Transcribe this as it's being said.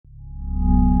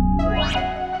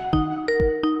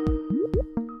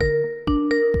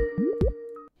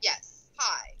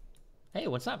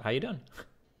what's up? How you doing?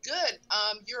 Good.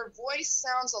 Your voice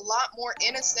sounds a lot more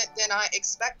innocent than I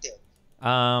expected. Yeah,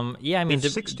 I mean,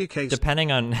 It's 60K.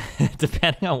 depending on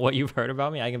depending on what you've heard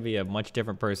about me, I can be a much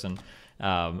different person.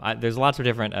 There's lots of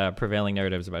different prevailing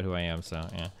narratives about who I am. So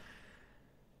yeah.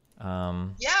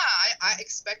 Yeah, I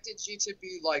expected you to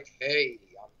be like, "Hey,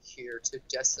 I'm here to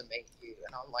decimate you,"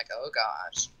 and I'm like, "Oh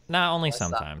gosh." Not only What's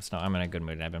up? sometimes. No, I'm in a good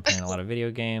mood. I've been playing a lot of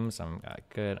video games. I'm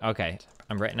good. Okay,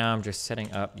 I'm just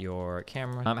setting up your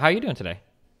camera. How are you doing today?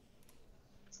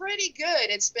 Pretty good.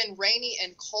 It's been rainy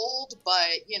and cold,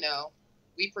 but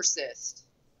we persist.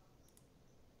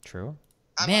 True.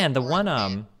 I'm Man, up the for it, one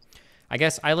man. I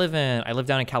guess I live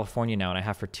down in California now, and I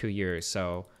have for 2 years.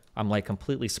 So I'm like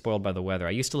completely spoiled by the weather. I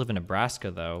used to live in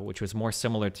Nebraska though, which was more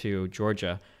similar to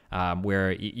Georgia,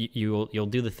 where you'll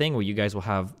do the thing where you guys will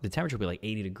have the temperature will be like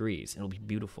 80 degrees, and it'll be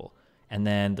beautiful, and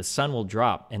then the sun will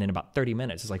drop, and in about 30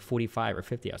 minutes, it's like 45 or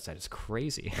 50 outside. It's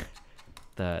crazy.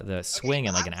 the swing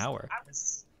in like an hour.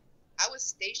 I was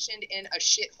stationed in a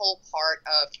shithole part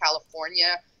of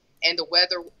California, and the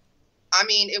weather, I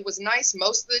mean, it was nice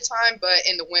most of the time, but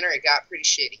in the winter it got pretty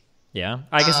shitty. Yeah,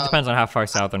 I guess it depends on how far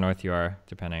south or north you are,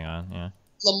 depending on, yeah.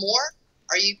 Lemoore,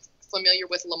 are you familiar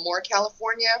with Lemoore,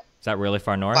 California? Is that really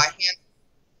far north? By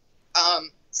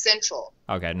hand, Central.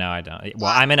 Okay, no, I don't.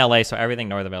 Well, I'm in LA, so everything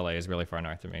north of LA is really far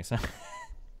north of me. So.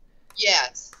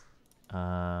 Yes.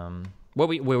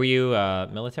 Were you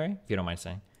military? If you don't mind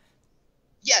saying.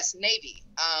 Yes, Navy.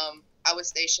 I was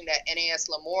stationed at NAS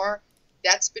Lemoore.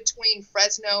 That's between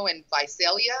Fresno and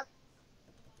Visalia.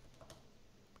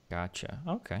 Gotcha.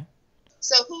 Okay.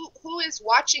 So who is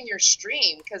watching your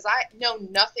stream? Because I know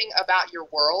nothing about your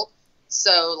world.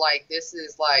 So, like, this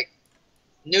is, like,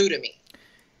 new to me.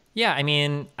 Yeah, I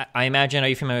mean, I imagine, are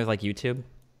you familiar with, like, YouTube?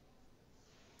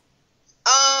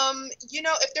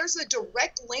 If there's a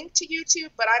direct link to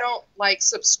YouTube, but I don't, like,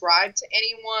 subscribe to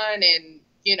anyone, and,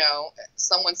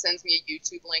 someone sends me a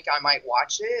YouTube link, I might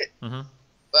watch it. Mm-hmm.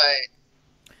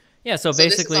 But... Yeah, so this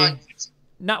is basically... on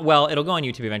YouTube. It'll go on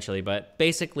YouTube eventually, but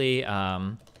basically,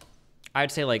 I'd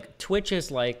say, like, Twitch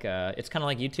is like, it's kind of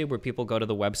like YouTube where people go to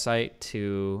the website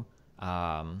to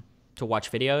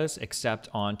watch videos, except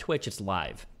on Twitch, it's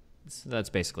live. So that's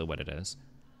basically what it is.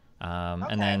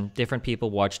 And then different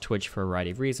people watch Twitch for a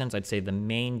variety of reasons. I'd say the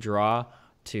main draw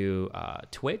to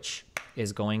Twitch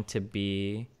is going to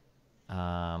be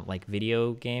like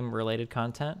video game related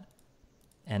content.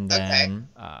 And then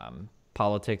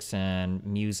politics and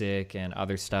music and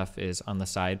other stuff is on the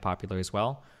side popular as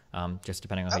well. Just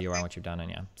depending on who you are and what you've done.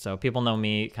 And yeah, so people know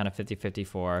me kind of 50-50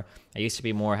 for, I used to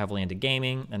be more heavily into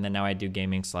gaming, and then now I do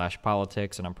gaming /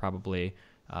 politics, and I'm probably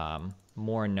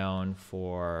more known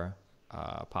for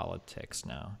politics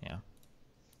now. Yeah.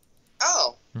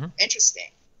 Oh,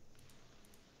 interesting.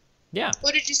 Yeah.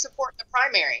 Who did you support in the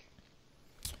primary?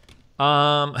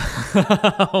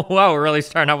 Wow, we're really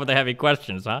starting off with the heavy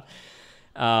questions, huh?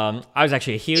 I was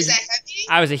actually a huge... Is that heavy?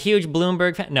 I was a huge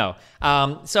Bloomberg fan. No.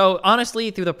 So honestly,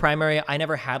 through the primary, I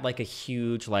never had like a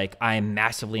huge, like, I'm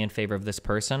massively in favor of this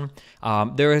person.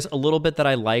 There is a little bit that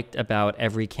I liked about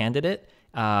every candidate.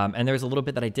 And there's a little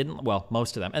bit that I didn't, well,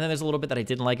 most of them. And then there's a little bit that I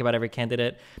didn't like about every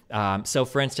candidate. So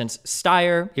for instance,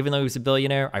 Steyer, even though he was a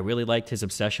billionaire, I really liked his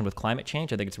obsession with climate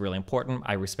change. I think it's really important.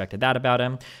 I respected that about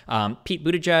him. Pete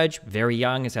Buttigieg, very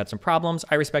young, has had some problems.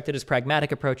 I respected his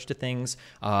pragmatic approach to things.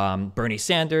 Bernie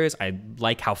Sanders, I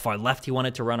like how far left he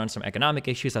wanted to run on some economic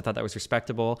issues. I thought that was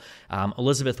respectable.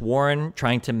 Elizabeth Warren,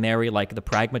 trying to marry like the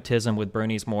pragmatism with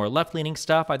Bernie's more left-leaning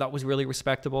stuff, I thought was really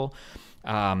respectable.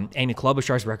 Amy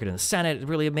Klobuchar's record in the Senate is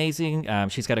really amazing.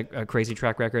 She's got a crazy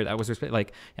track record. That was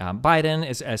Biden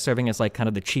is serving as like kind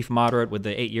of the chief moderate with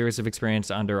the 8 years of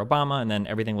experience under Obama, and then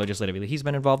everything legislatively he's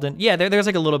been involved in. Yeah, there's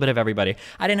like a little bit of everybody.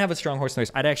 I didn't have a strong horse in the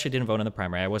race. I actually didn't vote in the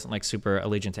primary. I wasn't like super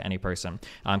allegiant to any person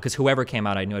because whoever came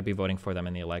out, I knew I'd be voting for them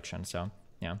in the election. So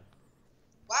yeah.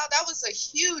 Wow, that was a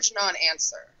huge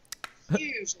non-answer.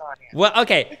 Huge non-answer. Well,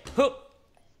 okay.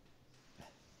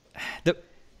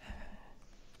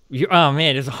 Oh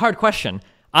man, it's a hard question.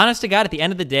 Honest to God, at the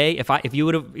end of the day, if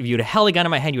you'd have held a gun in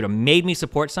my hand, you would have made me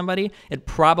support somebody. It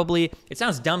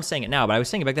sounds dumb saying it now, but I was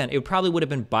saying it back then. It probably would have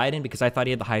been Biden because I thought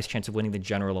he had the highest chance of winning the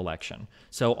general election.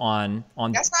 So on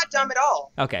that's not dumb at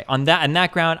all. Okay, on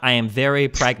that ground, I am very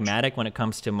pragmatic when it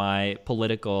comes to my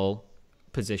political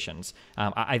positions.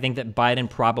 I think that Biden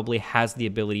probably has the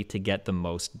ability to get the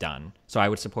most done. So I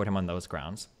would support him on those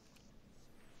grounds.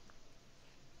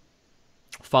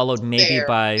 Followed maybe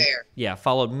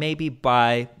followed maybe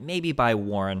by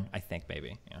Warren, I think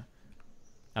maybe, yeah.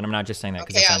 And I'm not just saying that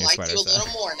because Okay, that's I on your like sweater. you a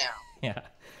little more now.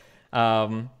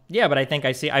 Yeah. Yeah, but I think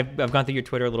I see. I've gone through your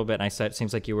Twitter a little bit, and I said it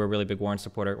seems like you were a really big Warren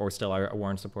supporter, or still are a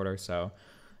Warren supporter. So,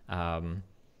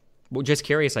 well, just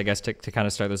curious, I guess, to kind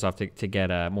of start this off to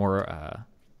get more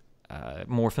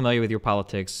familiar with your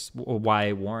politics.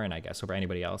 Why Warren, I guess, over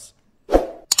anybody else?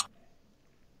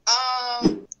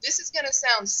 This is gonna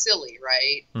sound silly,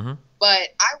 right? Mm-hmm. But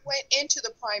I went into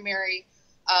the primary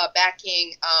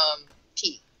backing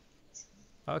Pete.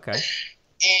 Okay.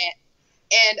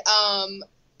 And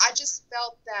I just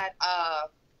felt that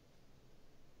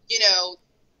you know,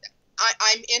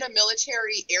 I'm in a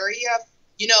military area.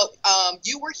 You know,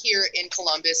 you were here in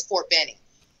Columbus, Fort Benning,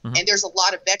 Mm-hmm. and there's a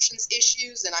lot of veterans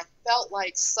issues, and I felt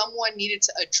like someone needed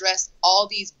to address all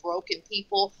these broken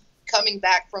people coming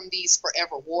back from these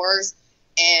forever wars,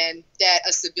 and that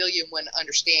a civilian wouldn't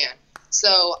understand.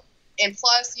 So, and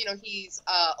plus, you know, he's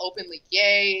openly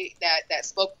gay, that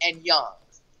spoke, and young.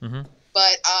 Mm-hmm.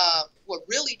 But what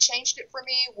really changed it for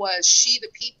me was She the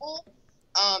People.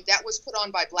 That was put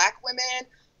on by Black women.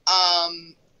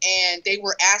 And they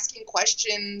were asking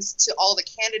questions to all the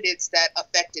candidates that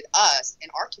affected us in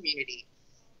our community.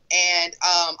 And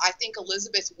I think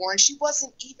Elizabeth Warren, she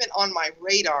wasn't even on my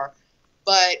radar,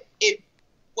 but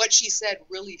what she said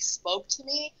really spoke to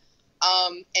me.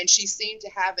 And she seemed to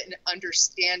have an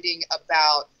understanding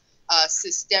about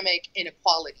systemic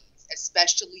inequalities,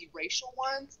 especially racial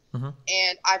ones. Mm-hmm.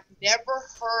 And I've never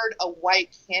heard a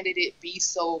white candidate be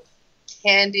so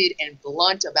candid and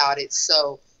blunt about it.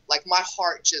 So, like, my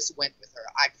heart just went with her.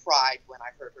 I cried when I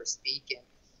heard her speak. And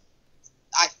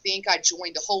I think I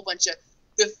joined a whole bunch of,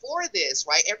 before this,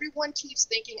 right? Everyone keeps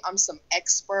thinking I'm some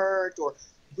expert or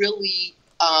really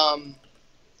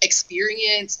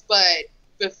experienced. But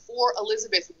before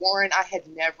Elizabeth Warren, I had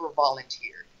never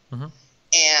volunteered. Mm-hmm.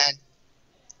 And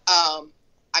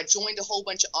I joined a whole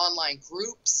bunch of online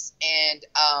groups and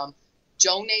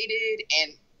donated,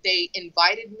 and they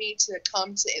invited me to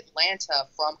come to Atlanta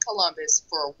from Columbus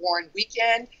for a Warren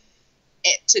weekend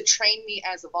to train me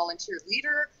as a volunteer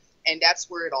leader, and that's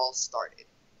where it all started.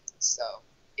 So,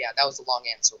 yeah, that was a long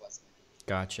answer, wasn't it?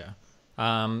 Gotcha.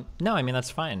 No, I mean,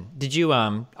 that's fine. Did you,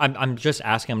 I'm just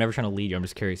asking, I'm never trying to lead you, I'm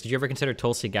just curious. Did you ever consider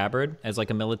Tulsi Gabbard as like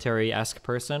a military-esque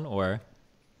person, or?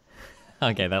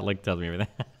 Okay, that like tells me everything.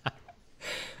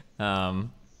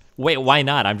 Wait, why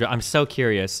not? I'm so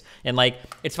curious. And like,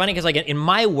 it's funny because like in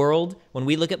my world, when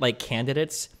we look at like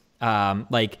candidates,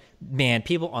 like, man,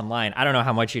 people online, I don't know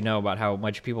how much you know about how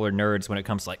much people are nerds when it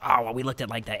comes to like, oh, well, we looked at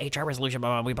like the HR resolution,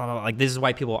 blah, blah, blah, blah, blah. Like, this is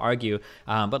why people argue.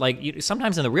 But like,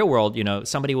 sometimes in the real world, you know,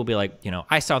 somebody will be like, you know,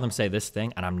 I saw them say this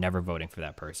thing and I'm never voting for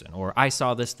that person. Or I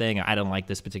saw this thing and I don't like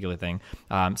this particular thing.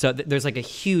 So there's like a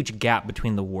huge gap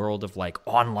between the world of like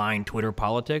online Twitter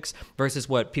politics versus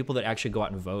what people that actually go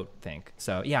out and vote think.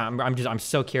 So yeah, I'm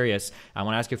so curious. I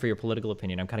want to ask you for your political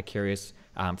opinion. I'm kind of curious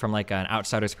from like an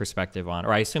outsider's perspective on,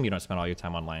 or I assume you don't spend all your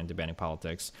time online debating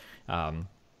politics.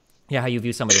 Yeah, how you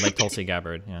view somebody like Tulsi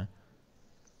Gabbard. Yeah.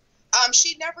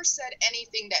 She never said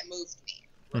anything that moved me.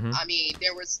 Mm-hmm. I mean,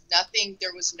 there was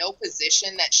no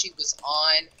position that she was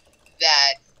on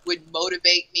that would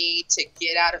motivate me to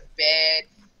get out of bed,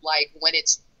 like when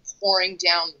it's pouring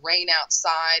down rain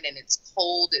outside and it's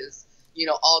cold as, you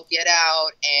know, all get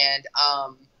out, and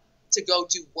to go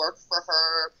do work for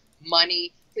her,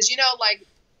 money. Because, you know, like,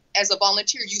 as a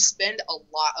volunteer, you spend a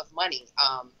lot of money.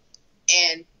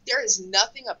 And there is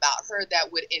nothing about her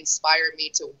that would inspire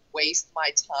me to waste my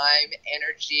time,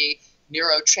 energy,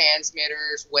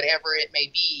 neurotransmitters, whatever it may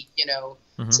be, you know,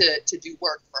 Mm-hmm. to do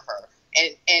work for her.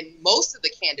 And most of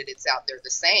the candidates out there, the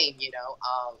same, you know,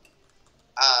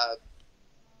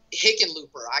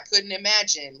 Hickenlooper, I couldn't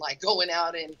imagine like going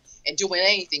out and doing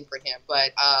anything for him.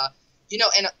 But, you know,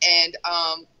 and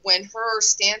when her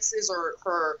stances or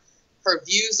her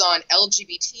views on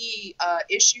LGBT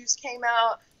issues came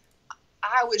out,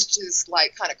 I was just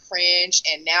like kind of cringe,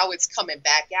 and now it's coming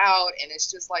back out, and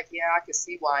it's just like, yeah, I can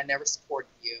see why I never supported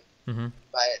you. Mm-hmm.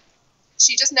 But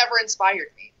she just never inspired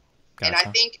me. Gotcha. And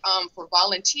I think for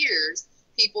volunteers,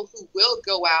 people who will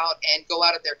go out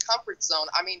of their comfort zone,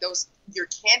 I mean, your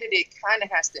candidate kind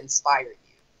of has to inspire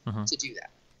you Mm-hmm. to do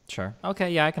that. Sure. Okay.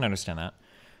 Yeah, I can understand that.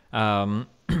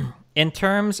 In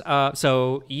terms of,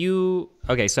 so to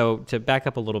back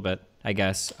up a little bit, I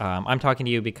guess, I'm talking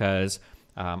to you because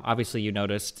obviously you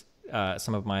noticed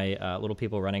some of my little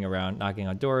people running around knocking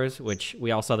on doors, which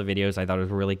we all saw the videos. I thought it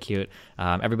was really cute.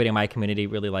 Everybody in my community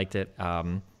really liked it.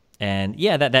 And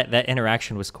yeah, that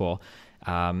interaction was cool.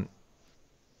 When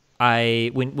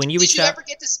you reached out, Did you ever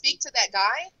get to speak to that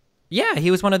guy? yeah,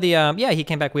 he was one of the, he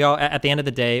came back. We all, at the end of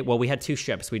the day, well, we had two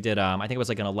shifts. We did, I think it was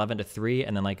like an 11 to 3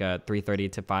 and then like a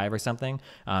 3:30 to 5 or something.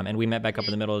 And we met back up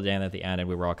in the middle of the day and at the end, and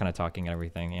we were all kind of talking and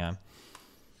everything. Yeah.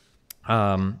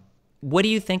 What do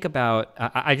you think about?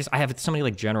 I have so many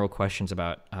like general questions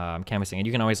about canvassing, and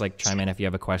you can always like chime in if you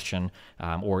have a question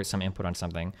or some input on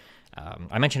something.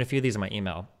 I mentioned a few of these in my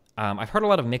email. I've heard a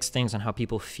lot of mixed things on how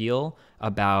people feel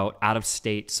about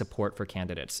out-of-state support for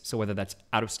candidates. So whether that's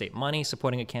out-of-state money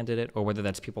supporting a candidate, or whether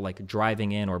that's people like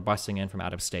driving in or busing in from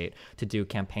out-of-state to do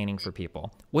campaigning for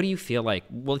people. What do you feel like?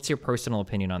 What's your personal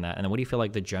opinion on that? And then what do you feel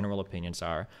like the general opinions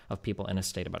are of people in a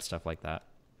state about stuff like that?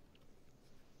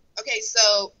 Okay,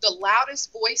 so the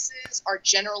loudest voices are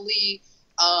generally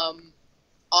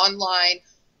online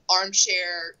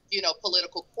armchair,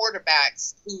 political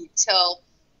quarterbacks who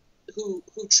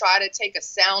try to take a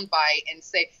soundbite and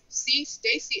say, "See,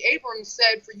 Stacey Abrams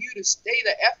said for you to stay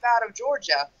the F out of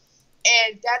Georgia,"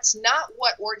 and that's not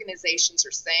what organizations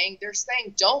are saying. They're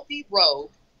saying don't be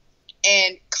rogue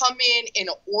and come in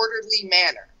an orderly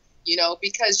manner,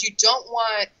 because you don't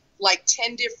want like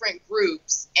 10 different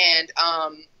groups and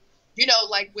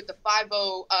like with the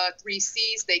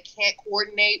 503Cs, they can't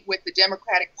coordinate with the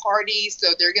Democratic Party,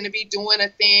 so they're going to be doing a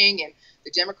thing, and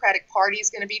the Democratic Party is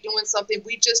going to be doing something.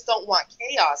 We just don't want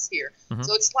chaos here. Mm-hmm.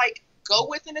 So it's like, go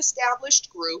with an established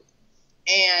group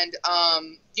and,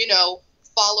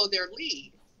 follow their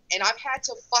lead. And I've had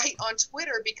to fight on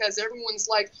Twitter because everyone's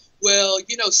like, well,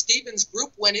 Stephen's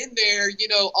group went in there,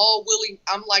 all willing.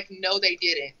 I'm like, no, they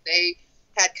didn't. They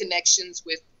had connections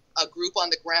with a group on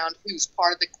the ground who's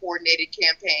part of the coordinated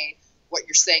campaign. What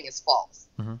you're saying is false.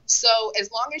 Mm-hmm. So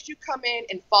as long as you come in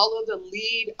and follow the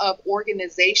lead of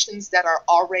organizations that are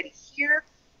already here,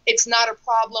 it's not a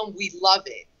problem. We love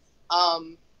it.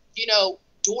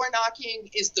 Door knocking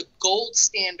is the gold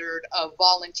standard of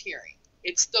volunteering.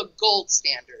 It's the gold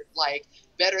standard, like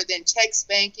better than text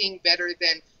banking, better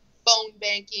than phone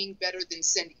banking, better than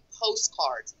sending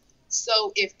postcards.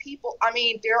 So if people,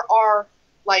 there are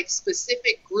like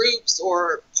specific groups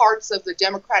or parts of the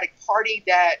Democratic Party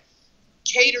that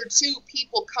cater to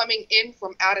people coming in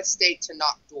from out of state to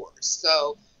knock doors.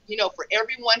 So, for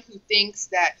everyone who thinks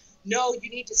that, no,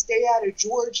 you need to stay out of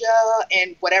Georgia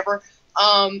and whatever,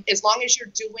 as long as you're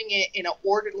doing it in an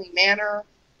orderly manner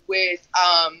with,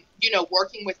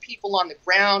 working with people on the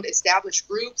ground, established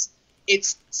groups,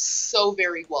 it's so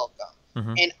very welcome.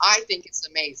 Mm-hmm. And I think it's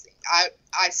amazing.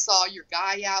 I saw your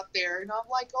guy out there and I'm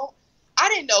like, oh, I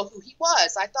didn't know who he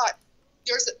was. I thought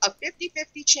there's a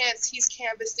 50-50 chance he's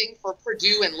canvassing for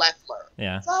Purdue and Leffler.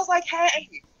 Yeah. So I was like, hey,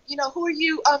 who are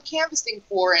you canvassing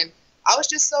for? And I was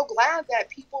just so glad that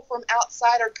people from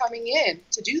outside are coming in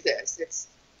to do this.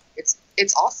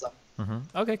 It's awesome. Mm-hmm.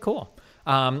 Okay, cool.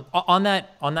 On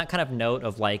that kind of note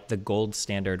of like the gold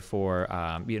standard for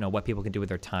what people can do with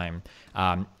their time,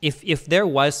 if there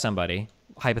was somebody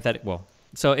hypothetical,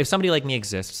 so if somebody like me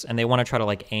exists and they want to try to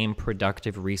like aim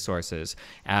productive resources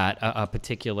at a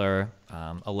particular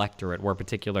electorate or a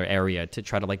particular area to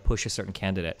try to like push a certain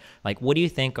candidate, like what do you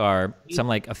think are some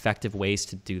like effective ways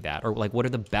to do that, or like what are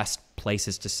the best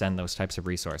places to send those types of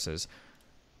resources?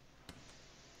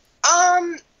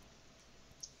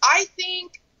 I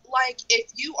think like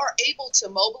if you are able to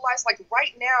mobilize, like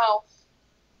right now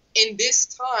in this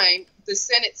time, the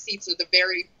Senate seats are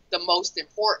the most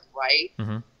important, right?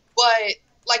 Mm-hmm. But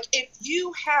like if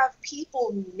you have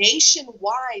people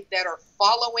nationwide that are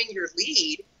following your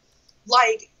lead,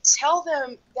 like tell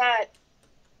them that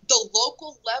the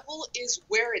local level is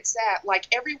where it's at. Like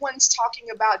everyone's talking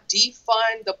about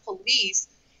defund the police,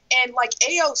 and like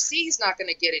AOC is not going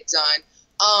to get it done.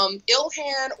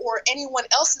 Ilhan or anyone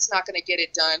else is not going to get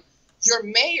it done. Your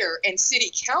mayor and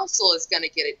city council is going to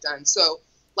get it done. So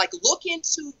like look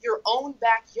into your own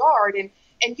backyard and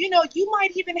you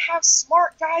might even have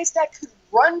smart guys that could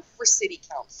run for city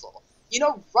council,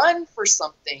 run for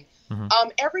something. Mm-hmm.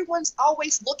 Everyone's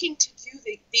always looking to do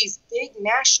these big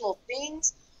national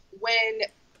things when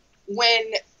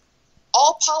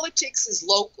all politics is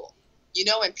local,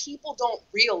 and people don't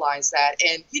realize that.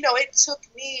 And, it took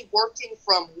me working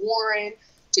from Warren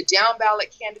to down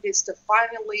ballot candidates to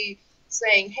finally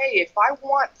saying, hey, if I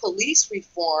want police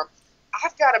reform,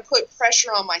 I've got to put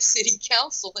pressure on my city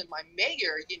council and my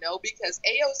mayor, because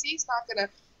AOC is not going to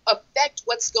affect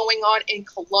what's going on in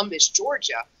Columbus,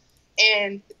 Georgia.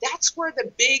 And that's where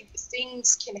the big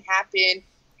things can happen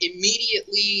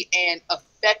immediately and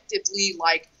effectively,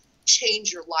 like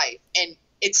change your life. And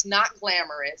it's not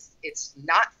glamorous. It's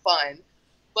not fun.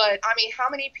 But how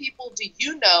many people do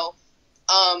you know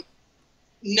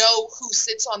who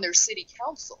sits on their city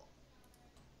council?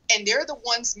 And they're the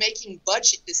ones making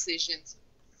budget decisions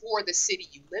for the city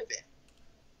you live in.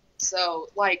 So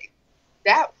like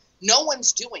that, no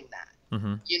one's doing that,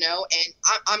 mm-hmm. And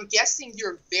I'm guessing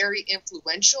you're very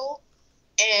influential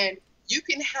and you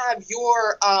can have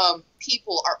your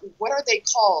people, are what are they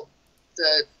called?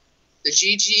 The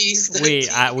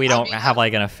GGs. We don't have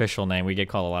like an official name. We get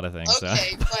called a lot of things.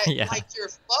 Okay, so. but Yeah. like your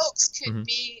folks could Mhm.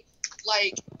 be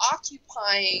like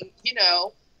occupying,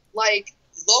 like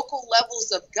local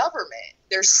levels of government.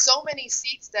 There's so many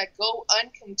seats that go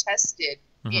uncontested,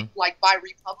 like by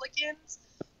Republicans,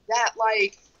 that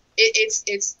like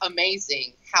it's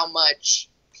amazing how much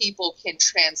people can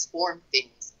transform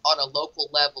things on a local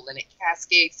level, and it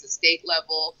cascades to state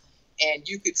level. And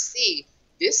you could see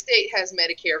this state has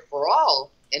Medicare for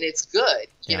all, and it's good,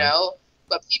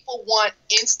 but people want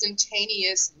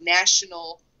instantaneous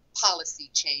national policy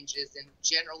changes, and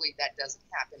generally that doesn't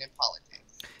happen in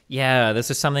politics. Yeah,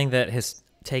 this is something that has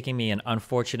taken me an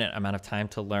unfortunate amount of time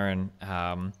to learn.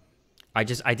 I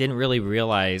didn't really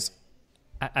realize,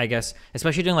 I guess,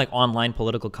 especially doing like online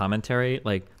political commentary,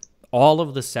 like all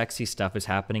of the sexy stuff is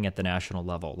happening at the national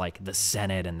level, like the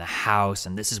Senate and the House,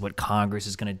 and this is what Congress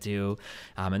is going to do.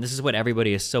 And this is what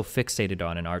everybody is so fixated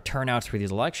on. And our turnouts for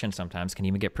these elections sometimes can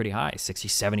even get pretty high, 60,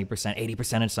 70%,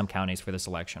 80% in some counties for this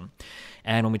election.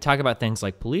 And when we talk about things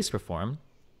like police reform,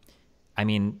 I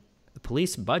mean, the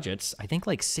police budgets, I think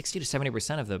like 60 to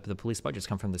 70% of the police budgets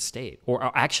come from the state.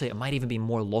 Or actually, it might even be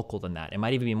more local than that. It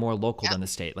might even be more local than the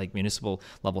state, like municipal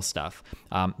level stuff.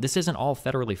 This isn't all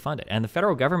federally funded. And the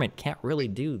federal government can't really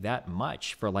do that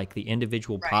much for like the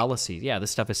individual policies. Yeah, this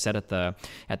stuff is set at the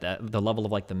level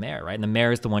of like the mayor, right? And the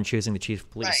mayor is the one choosing the chief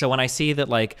of police. Right. So when I see that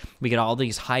like we get all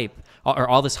these hype, or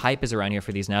all this hype is around here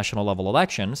for these national level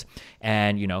elections,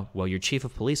 and well, your chief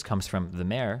of police comes from the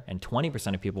mayor, and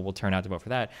 20% of people will turn out to vote for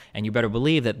that. And you better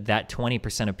believe that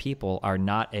 20% of people are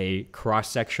not a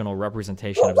cross-sectional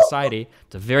representation of society.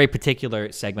 It's a very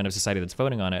particular segment of society that's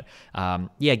voting on it.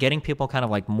 Yeah, getting people kind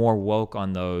of like more woke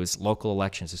on those local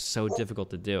elections is so difficult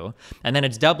to do. And then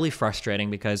it's doubly frustrating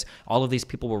because all of these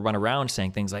people will run around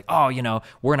saying things like, oh,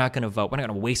 we're not going to vote. We're not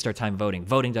going to waste our time voting.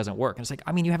 Voting doesn't work. And it's like,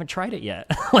 I mean, you haven't tried it yet.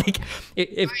 Like,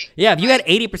 if you had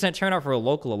 80% turnout for a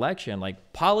local election,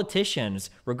 like politicians,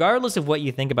 regardless of what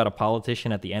you think about a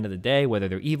politician at the end of the day, whether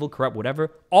they're evil, corrupt, whatever,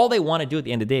 all they want to do at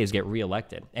the end of the day is get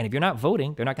reelected. And if you're not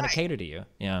voting, they're not going to cater to you.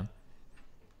 Yeah.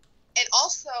 And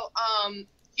also,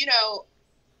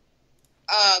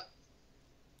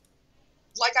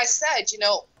 like I said,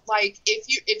 like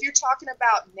if you're talking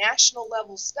about national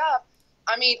level stuff,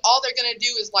 I mean, all they're going to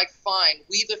do is like, fine,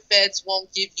 we the feds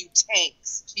won't give you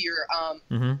tanks to your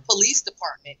police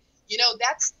department.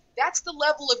 That's the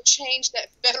level of change that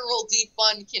federal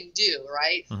defund can do,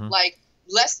 right? Like,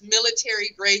 less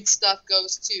military grade stuff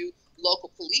goes to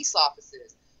local police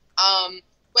offices.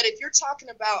 But if you're talking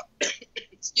about,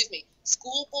 excuse me,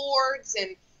 school boards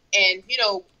and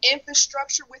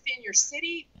infrastructure within your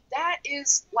city, that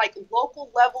is like local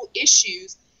level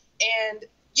issues. And,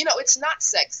 it's not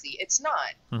sexy. It's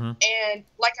not. And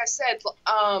like I said,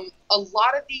 a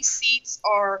lot of these seats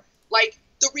are like,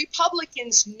 the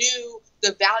Republicans knew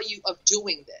the value of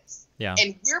doing this. Yeah.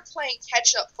 And we're playing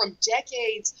catch up from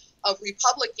decades of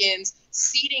Republicans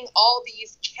seating all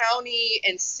these county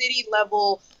and city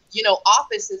level,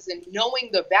 offices and knowing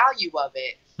the value of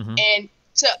it. And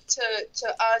to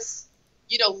us,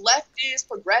 leftists,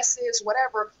 progressives,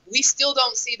 whatever, we still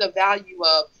don't see the value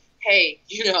of, hey,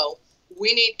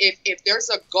 we need, if there's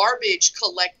a garbage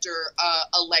collector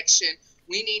election,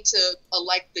 we need to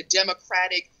elect the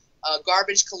Democratic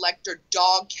garbage collector,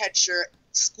 dog catcher,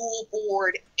 school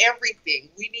board, everything.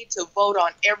 We need to vote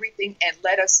on everything and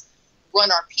let us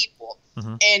run our people.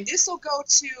 And this will go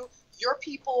to your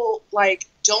people, like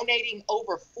donating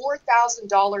over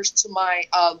 $4,000 to my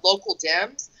local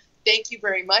Dems. Thank you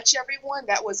very much, everyone.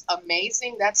 That was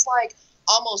amazing. That's like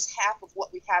almost half of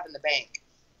what we have in the bank.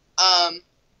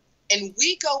 And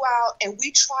we go out and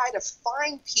we try to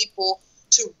find people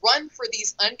to run for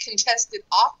these uncontested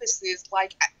offices,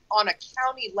 like on a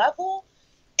county level.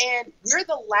 And we're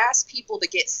the last people to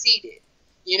get seated.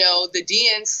 The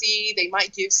DNC, they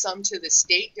might give some to the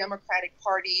state Democratic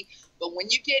Party. But when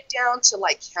you get down to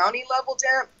like county level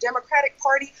Democratic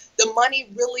Party, the money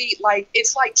really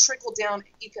it's like trickle down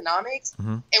economics.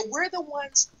 And we're the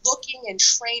ones looking and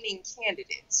training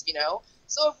candidates,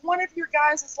 So if one of your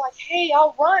guys is like, hey,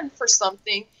 I'll run for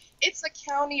something, it's a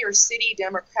county or city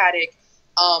Democratic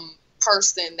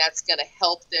person that's going to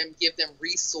help them, give them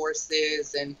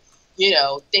resources and,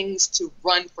 things to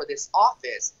run for this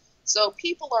office. So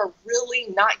people are really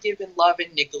not giving love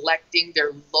and neglecting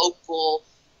their local,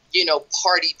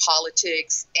 party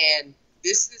politics. And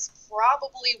this is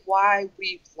probably why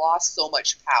we've lost so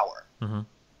much power.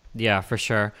 Yeah, for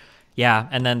sure. Yeah,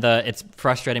 and then it's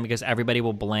frustrating because everybody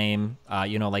will blame,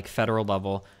 like federal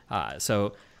level.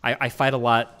 So I fight a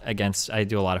lot against, I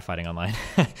do a lot of fighting online.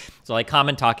 So like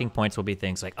common talking points will be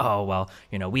things like, oh, well,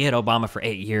 you know, we had Obama for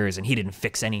 8 years and he didn't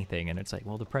fix anything. And it's like,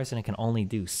 well, the president can only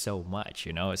do so much,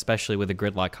 you know, especially with a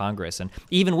gridlock Congress. And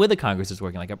even with the Congress is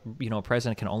working, like, a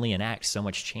president can only enact so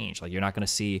much change. Like you're not going to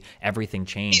see everything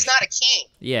change. He's not a king.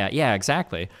 Yeah,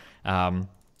 exactly.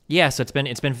 Yeah, so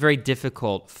it's been very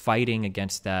difficult fighting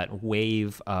against that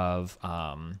wave of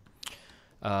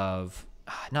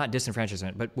not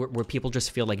disenfranchisement, but where people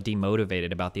just feel like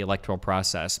demotivated about the electoral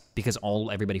process because all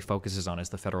everybody focuses on is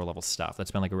the federal level stuff.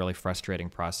 That's been like a really frustrating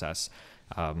process,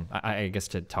 I guess,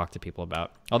 to talk to people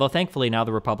about. Although thankfully now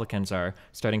the Republicans are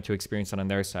starting to experience it on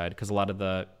their side because a lot of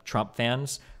the Trump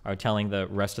fans are telling the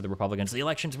rest of the Republicans, the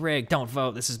election's rigged, don't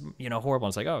vote, this is, you know, horrible.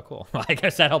 And it's like, oh, cool. I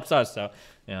guess that helps us. So,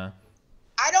 yeah.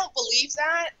 I don't believe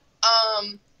that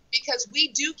because we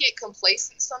do get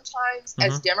complacent sometimes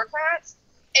as Democrats.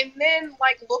 And then,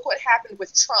 like, look what happened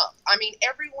with Trump. I mean,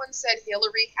 everyone said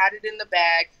Hillary had it in the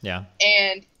bag. Yeah.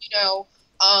 And, you know,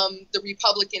 the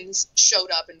Republicans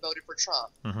showed up and voted for Trump.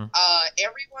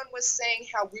 Everyone was saying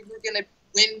how we were going to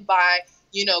win by,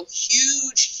 you know,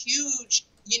 huge,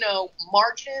 you know,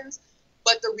 margins.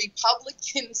 But the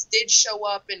Republicans did show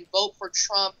up and vote for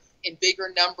Trump in bigger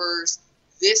numbers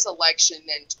this election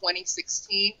than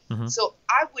 2016. So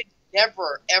I would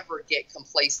never, ever get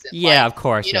complacent. Yeah, like, of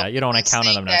course. You know, you don't want to count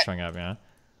on them not showing up. Yeah.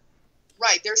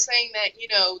 Right. They're saying that, you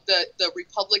know, the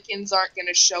Republicans aren't going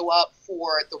to show up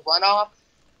for the runoff.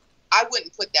 I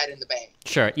wouldn't put that in the bank.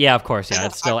 Sure. Yeah, of course. Yeah,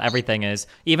 it's still everything is.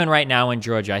 Even right now in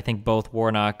Georgia, I think both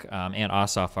Warnock and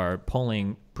Ossoff are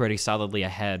polling pretty solidly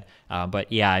ahead.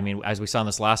 But yeah, I mean, as we saw in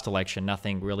this last election,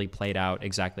 nothing really played out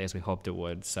exactly as we hoped it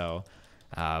would. So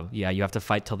yeah, you have to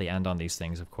fight till the end on these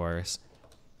things, of course.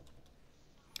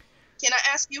 Can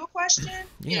I ask you a question?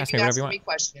 You can ask me whatever you want.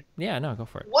 Question. Yeah, no, go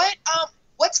for it.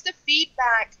 What's the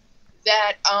feedback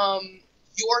that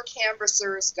your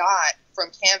canvassers got from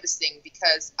canvassing?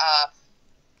 Because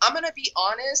I'm going to be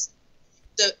honest,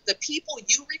 the people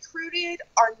you recruited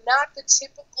are not the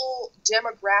typical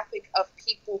demographic of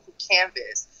people who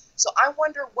canvass. So I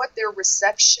wonder what their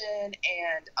reception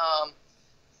and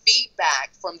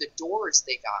feedback from the doors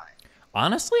they got.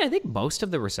 Honestly, I think most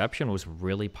of the reception was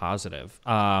really positive.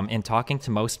 In talking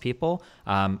to most people,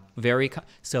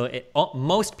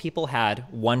 most people had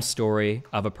one story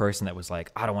of a person that was like,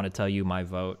 I don't want to tell you my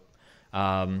vote.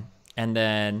 And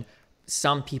then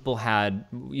some people had,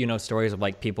 you know, stories of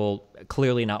like people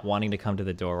clearly not wanting to come to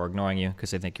the door or ignoring you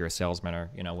because they think you're a salesman or,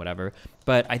 you know, whatever.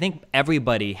 But I think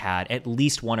everybody had at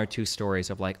least one or two stories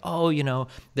of like, oh, you know,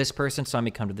 this person saw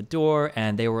me come to the door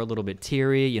and they were a little bit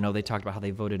teary. You know, they talked about how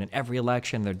they voted in every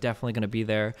election. They're definitely going to be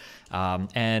there.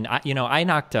 And I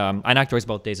knocked doors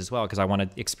both days as well because I wanted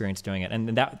experience doing it.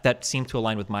 And that seemed to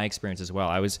align with my experience as well.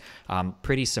 I was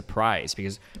pretty surprised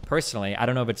because personally, I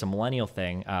don't know if it's a millennial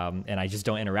thing and I just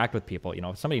don't interact with people. You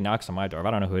know, if somebody knocks on my door, if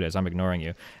I don't know who it is, I'm ignoring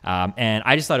you. And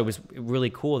I just thought it was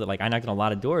really cool that like I knocked on a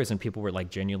lot of doors and people were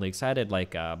like genuinely excited.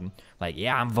 Like,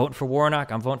 yeah, I'm voting for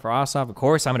Warnock. I'm voting for Ossoff. Of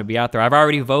course, I'm going to be out there. I've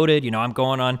already voted. You know, I'm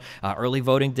going on early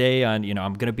voting day. And you know,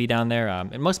 I'm going to be down there.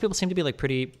 And most people seem to be like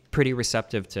pretty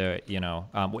receptive to, you know,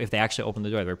 if they actually open the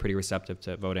door, they're pretty receptive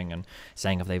to voting and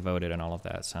saying if they voted and all of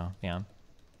that. So yeah,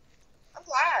 I'm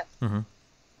glad.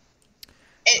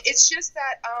 It's just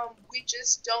that we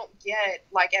just don't get,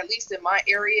 like, at least in my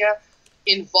area,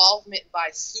 involvement by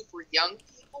super young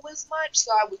people as much.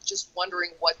 So I was just wondering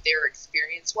what their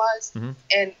experience was,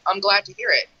 and I'm glad to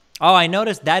hear it. Oh, I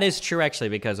noticed that is true actually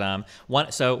because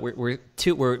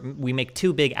we make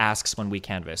two big asks when we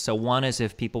canvass. So one is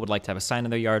if people would like to have a sign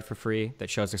in their yard for free that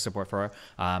shows their support for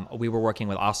her. We were working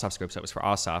with Ossoff's group, so it was for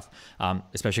Ossoff,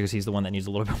 especially because he's the one that needs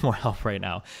a little bit more help right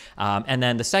now. And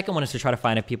then the second one is to try to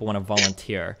find if people want to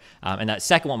volunteer. And that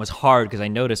second one was hard because I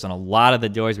noticed on a lot of the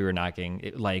doors we were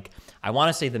knocking, I want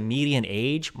to say the median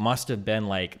age must have been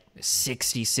like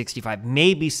 60, 65,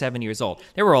 maybe 7 years old.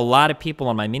 There were a lot of people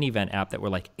on my mini-event app that were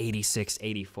like 86,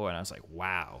 84, and I was like,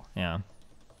 wow, yeah.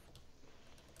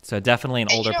 So definitely an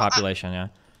older population, yeah.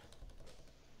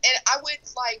 And I would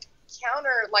like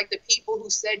counter like the people who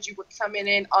said you were coming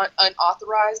in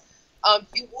unauthorized.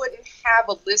 You wouldn't have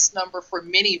a list number for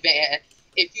minivan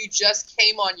if you just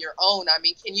came on your own. I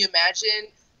mean, can you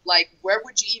imagine, like, where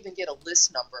would you even get a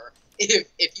list number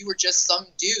if you were just some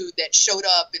dude that showed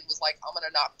up and was like, I'm going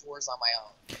to knock doors on my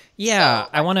own? Yeah, so,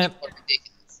 I want to...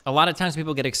 A lot of times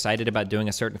people get excited about doing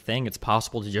a certain thing. It's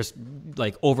possible to just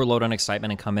like overload on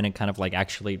excitement and come in and kind of like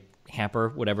actually hamper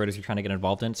whatever it is you're trying to get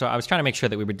involved in. So I was trying to make sure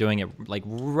that we were doing it like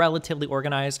relatively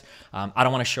organized. I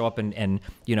don't want to show up and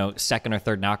you know, second or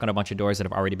third knock on a bunch of doors that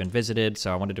have already been visited.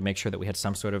 So I wanted to make sure that we had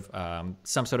some sort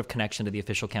of connection to the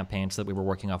official campaign, so that we were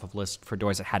working off of lists for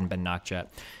doors that hadn't been knocked yet.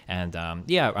 And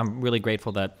yeah, I'm really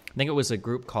grateful that I think it was a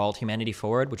group called Humanity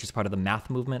Forward, which is part of the math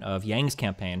movement of Yang's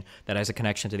campaign, that has a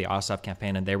connection to the OSOF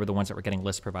campaign, and they were the ones that were getting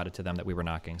lists provided to them that we were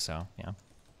knocking. So yeah.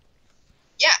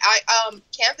 Yeah, I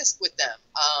canvassed with them,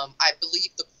 I believe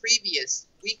the previous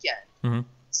weekend. Mm-hmm.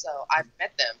 So I've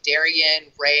met them.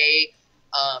 Darian, Ray,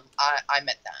 I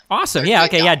met them. Awesome. They're Yeah.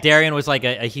 good Okay. Yeah. guys. Darian was like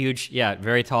a huge, yeah,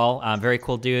 very tall, very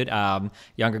cool dude.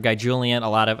 Younger guy, Julian, a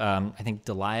lot of, I think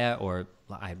Delia, or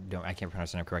I can't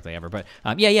pronounce the name correctly ever, but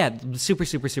yeah, super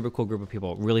cool group of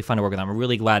people. Really fun to work with them. I'm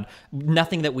really glad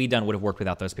nothing that we done would have worked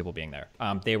without those people being there.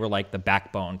 They were like the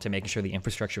backbone to making sure the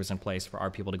infrastructure was in place for our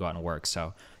people to go out and work.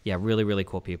 So yeah, really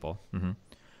cool people. Mm-hmm.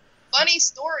 Funny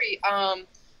story.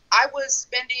 I was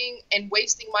spending and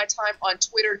wasting my time on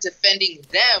Twitter defending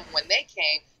them when they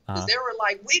came, because they were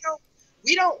like, we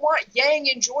don't want Yang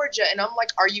in Georgia, and I'm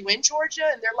like, are you in Georgia?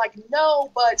 And they're like, no,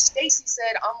 but Stacy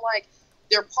said. I'm like,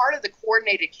 they're part of the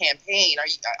coordinated campaign.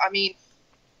 I mean,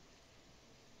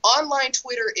 online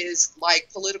Twitter is like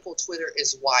political Twitter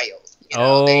is wild. You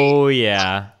know,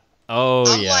 Yeah. I'm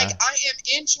like, I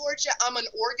am in Georgia. I'm an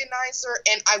organizer,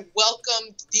 and I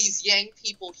welcome these Yang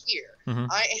people here. Mm-hmm.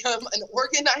 I am an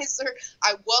organizer.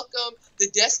 I welcome the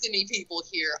Destiny people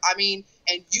here. I mean,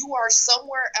 and you are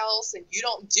somewhere else, and you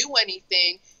don't do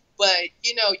anything, but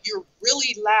you know, you're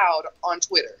really loud on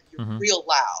Twitter. You're real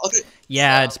loud.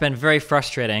 Yeah, So, it's been very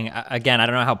frustrating. Again, I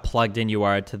don't know how plugged in you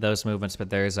are to those movements, but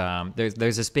there's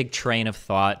this big train of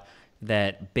thought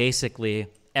that basically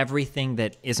everything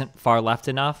that isn't far left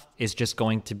enough is just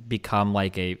going to become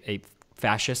like a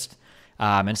fascist.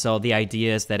 And so the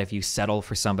idea is that if you settle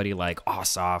for somebody like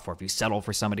Ossoff, or if you settle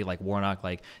for somebody like Warnock,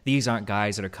 like these aren't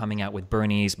guys that are coming out with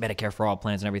Bernie's Medicare for All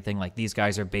plans and everything. Like these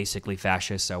guys are basically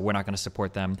fascists, so we're not going to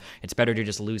support them. It's better to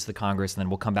just lose the Congress, and then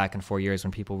we'll come back in 4 years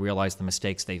when people realize the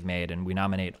mistakes they've made, and we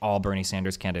nominate all Bernie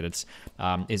Sanders candidates.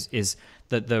 Is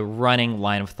the running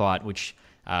line of thought, which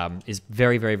is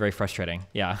very frustrating.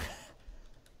 Yeah.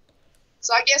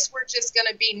 so I guess we're just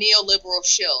gonna be neoliberal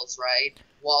shills, right?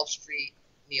 Wall Street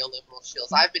neoliberal shills.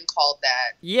 I've been called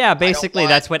that. Yeah, basically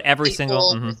that's what every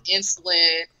People single. with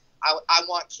insulin. I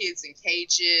want kids in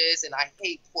cages, and I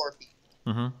hate poor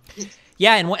people.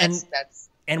 Yeah, That's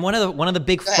and one of the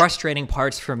big Go ahead. frustrating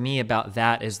parts for me about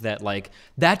that is that like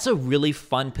that's a really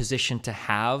fun position to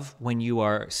have when you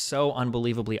are so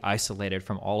unbelievably isolated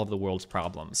from all of the world's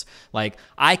problems. Like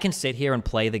I can sit here and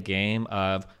play the game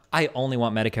of I only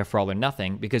want Medicare for all or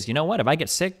nothing, because you know what? If I get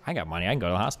sick, I got money. I can go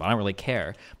to the hospital. I don't really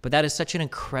care. But that is such an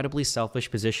incredibly selfish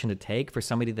position to take for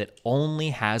somebody that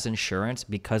only has insurance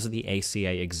because of the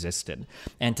ACA existed.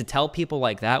 And to tell people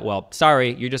like that, well,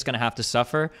 sorry, you're just going to have to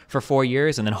suffer for 4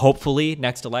 years, and then hopefully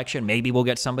next election, maybe we'll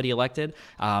get somebody elected.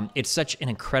 It's such an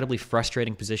incredibly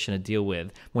frustrating position to deal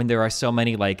with when there are so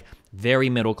many like very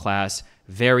middle class,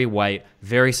 very white,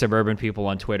 very suburban people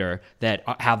on Twitter that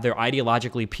have their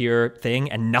ideologically pure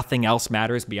thing and nothing else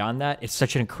matters beyond that. It's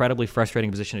such an incredibly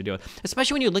frustrating position to deal with,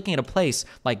 especially when you're looking at a place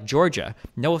like Georgia.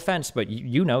 No offense, but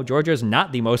you know, Georgia is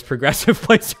not the most progressive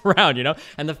place around, you know?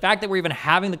 And the fact that we're even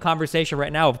having the conversation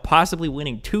right now of possibly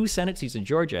winning 2 Senate seats in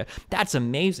Georgia, that's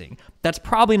amazing. That's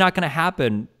probably not going to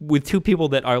happen with 2 people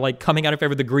that are like coming out of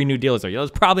favor of the Green New Deal. You know,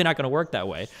 it's probably not going to work that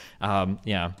way.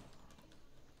 Yeah.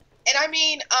 And I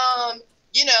mean,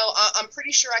 you know, I'm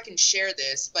pretty sure I can share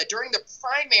this, but during the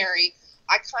primary,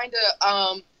 I kind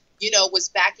of, you know, was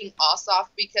backing Ossoff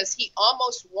because he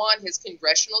almost won his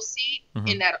congressional seat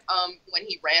in that, when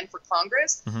he ran for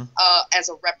Congress, as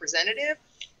a representative.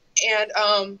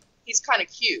 And, he's kind of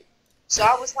cute. So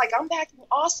I was like, I'm backing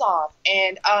Ossoff.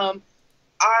 And,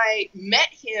 I met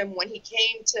him when he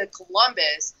came to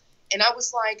Columbus, and I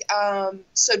was like,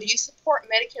 so do you support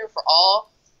Medicare for all?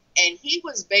 And he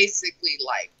was basically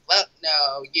like, well,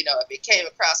 no, you know, if it came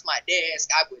across my desk,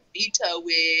 I would veto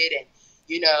it. And,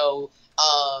 you know,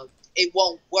 it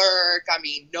won't work. I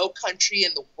mean, no country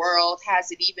in the world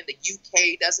has it. Even the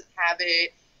UK doesn't have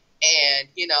it. And,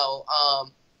 you know,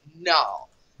 no.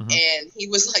 And he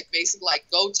was like, basically like,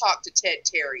 go talk to Ted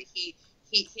Terry. He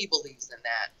believes in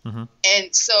that.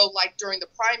 And so like during the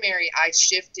primary, I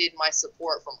shifted my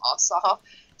support from Ossoff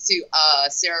to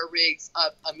Sarah Riggs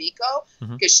Amico,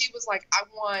 because she was like, I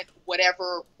want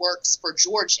whatever works for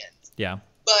Georgians. Yeah.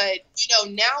 But, you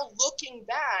know, now looking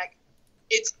back,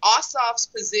 it's Ossoff's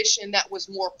position that was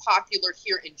more popular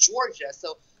here in Georgia.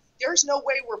 So there's no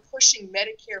way we're pushing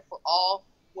Medicare for all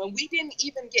when we didn't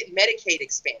even get Medicaid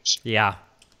expansion. Yeah.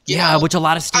 You Yeah, know? which a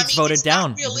lot of states voted it's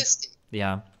down. not realistic.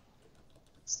 Yeah.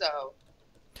 So,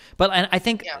 But I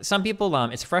think yeah. some people,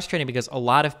 it's frustrating because a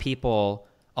lot of people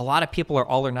are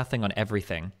all or nothing on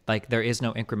everything. Like there is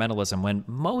no incrementalism when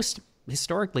most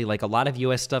historically, like a lot of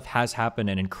US stuff has happened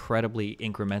in incredibly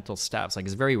incremental steps. Like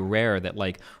it's very rare that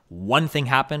like one thing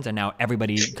happens and now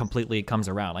everybody completely comes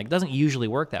around. Like it doesn't usually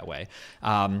work that way.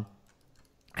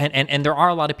 And there are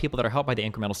a lot of people that are helped by the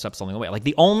incremental steps along the way. Like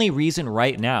the only reason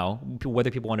right now,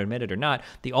 whether people want to admit it or not,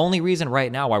 the only reason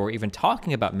right now why we're even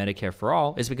talking about Medicare for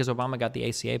all is because Obama got the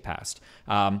ACA passed.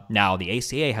 Now the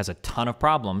ACA has a ton of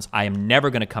problems. I am never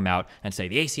going to come out and say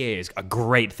the ACA is a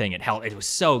great thing. It was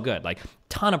so good. Like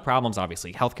ton of problems,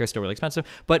 obviously. Healthcare is still really expensive.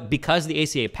 But because the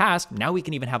ACA passed, now we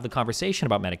can even have the conversation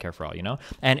about Medicare for all, you know?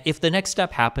 And if the next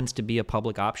step happens to be a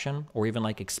public option or even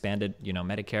like expanded,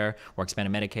 Medicare or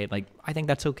expanded Medicaid, like I think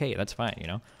that's okay. That's fine, you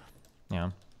know? Yeah.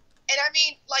 And I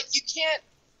mean, like you can't,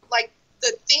 like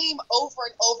the theme over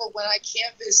and over when I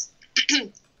canvass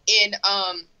in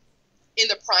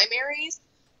the primaries,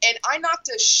 and I knocked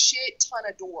a shit ton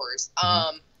of doors.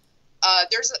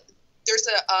 There's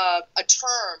a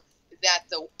term that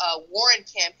the Warren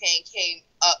campaign came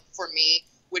up for me,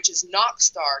 which is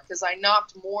Knockstar, because I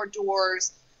knocked more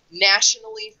doors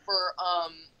nationally for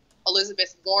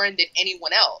Elizabeth Warren than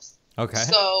anyone else. Okay.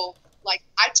 So, like,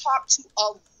 I talked to a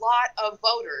lot of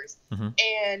voters,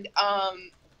 and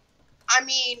I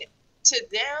mean, to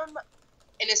them,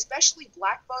 and especially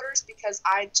Black voters, because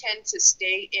I tend to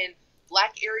stay in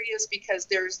Black areas because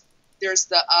there's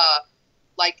the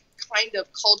like kind of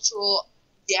cultural.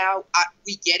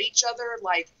 We get each other.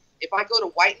 Like, if I go to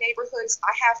white neighborhoods,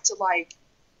 I have to, like,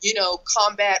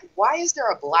 combat, why is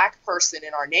there a Black person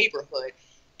in our neighborhood?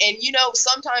 And,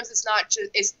 sometimes it's not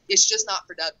just, it's just not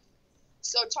productive.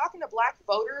 So talking to Black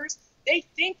voters, they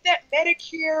think that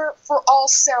Medicare for all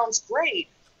sounds great,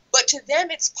 but to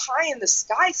them it's pie in the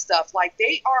sky stuff. Like,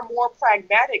 they are more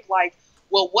pragmatic, like,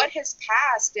 well, what has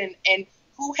passed and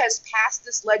who has passed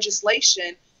this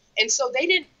legislation? And so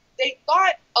they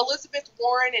thought Elizabeth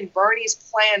Warren and Bernie's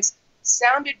plans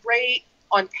sounded great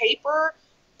on paper,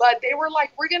 but they were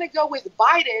like, we're going to go with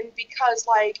Biden because,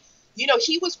 like,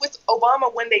 he was with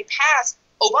Obama when they passed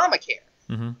Obamacare.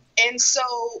 And so,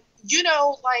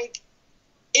 like,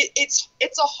 it's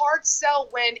a hard sell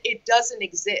when it doesn't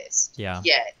exist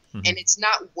yet and it's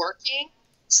not working.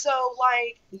 So,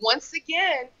 like, once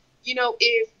again,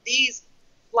 if these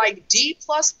like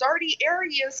D+30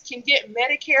 areas can get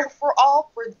Medicare for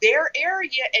all for their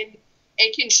area and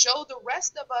can show the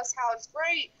rest of us how it's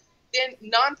great, then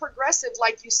non-progressive,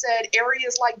 like you said,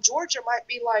 areas like Georgia might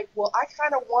be like, well, I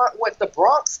kind of want what the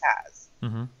Bronx has.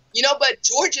 But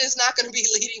Georgia is not going to be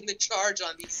leading the charge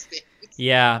on these things.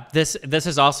 Yeah, this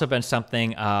has also been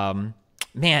something,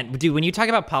 man, dude, when you talk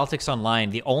about politics online,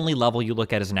 the only level you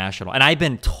look at is national. And I've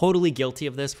been totally guilty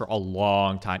of this for a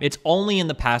long time. It's only in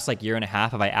the past, like, year and a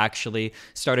half have I actually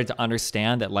started to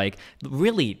understand that, like,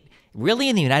 really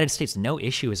in the United States, no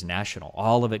issue is national.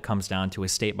 All of it comes down to a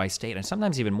state by state, and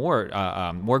sometimes even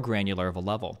more granular of a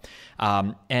level.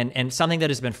 And something that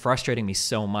has been frustrating me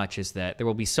so much is that there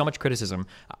will be so much criticism.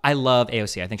 I love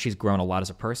AOC. I think she's grown a lot as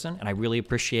a person, and I really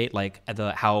appreciate like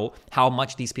how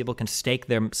much these people can stake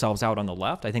themselves out on the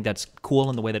left. I think that's cool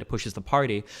in the way that it pushes the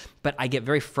party. But I get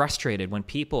very frustrated when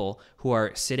people who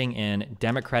are sitting in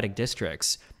Democratic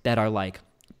districts that are like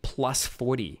plus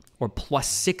 40 or plus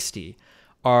 60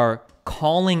 are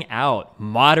calling out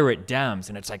moderate Dems.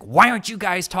 And it's like, why aren't you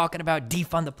guys talking about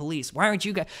defund the police? Why aren't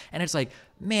you guys? And it's like,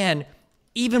 man,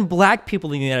 even Black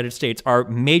people in the United States are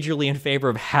majorly in favor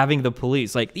of having the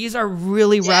police. Like, these are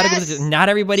really radical. Not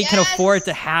everybody can afford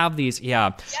to have these.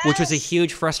 Which was a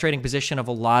huge frustrating position of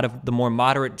a lot of the more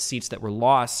moderate seats that were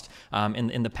lost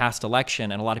in the past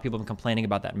election. And a lot of people have been complaining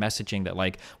about that messaging that,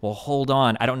 like, well, hold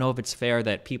on. I don't know if it's fair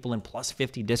that people in plus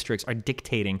 50 districts are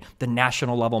dictating the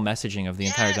national level messaging of the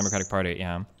entire Democratic Party.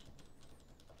 Yeah.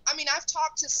 I mean, I've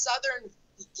talked to Southern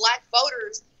Black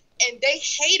voters, and they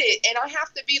hate it. And I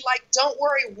have to be like, don't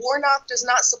worry, Warnock does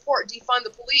not support defund the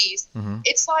police.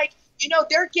 It's like,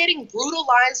 they're getting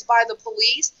brutalized by the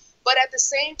police. But at the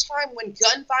same time, when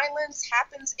gun violence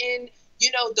happens in,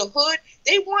 the hood,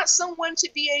 they want someone to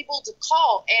be able to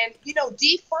call. And,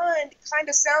 defund kind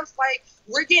of sounds like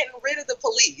we're getting rid of the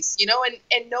police,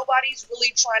 and nobody's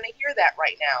really trying to hear that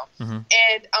right now.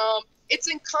 And it's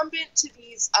incumbent to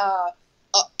these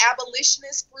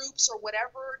abolitionist groups or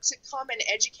whatever to come and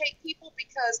educate people,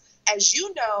 because as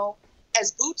you know,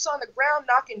 as boots on the ground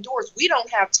knocking doors, we don't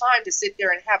have time to sit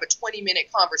there and have a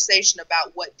 20-minute conversation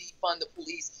about what defund the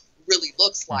police really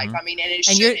looks like. I mean, and it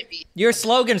And shouldn't be. your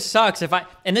slogan sucks.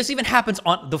 And this even happens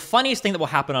on the funniest thing that will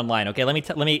happen online. Okay, let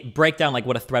me break down like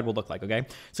what a thread will look like. Okay,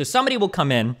 so somebody will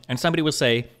come in and somebody will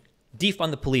say,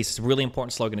 defund the police is a really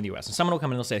important slogan in the US. And someone will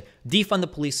come in and they'll say, defund the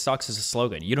police sucks as a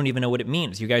slogan. You don't even know what it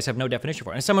means. You guys have no definition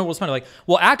for it. And someone will respond like,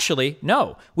 well, actually,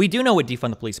 no, we do know what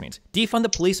defund the police means. Defund the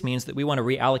police means that we want to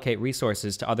reallocate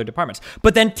resources to other departments.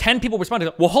 But then 10 people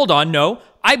respond, well, hold on, no,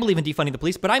 I believe in defunding the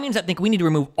police, but I means I think we need to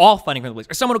remove all funding from the police.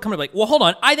 Or someone will come and be like, well, hold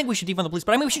on, I think we should defund the police,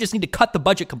 but I mean we should just need to cut the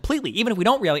budget completely, even if we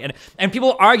don't really. And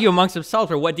people argue amongst themselves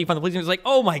for what defund the police means. It's like,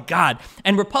 oh my God.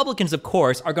 And Republicans, of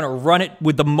course, are going to run it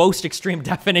with the most extreme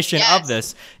definition of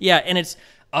this. Yeah, and it's,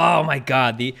 oh my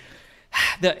God.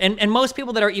 And most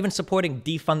people that are even supporting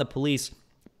defund the police,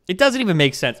 it doesn't even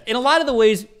make sense. In a lot of the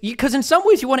ways, because in some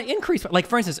ways you want to increase, like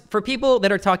for instance, for people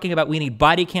that are talking about we need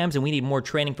body cams and we need more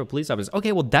training for police officers,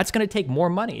 okay, well that's going to take more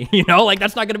money, like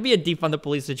that's not going to be a defund the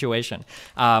police situation.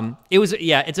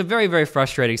 It's a very, very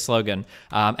frustrating slogan.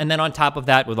 And then on top of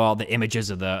that, with all the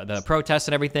images of the protests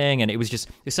and everything, and it's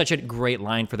such a great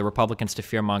line for the Republicans to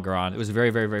fearmonger on. It was very,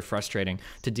 very, very frustrating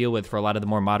to deal with for a lot of the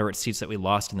more moderate seats that we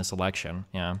lost in this election.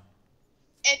 Yeah.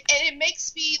 And it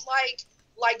makes me like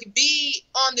be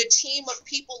on the team of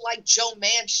people like Joe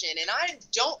Manchin. And I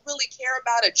don't really care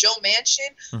about a Joe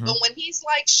Manchin, but when he's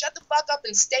like, shut the fuck up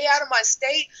and stay out of my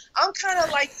state, I'm kind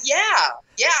of like, yeah,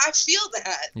 I feel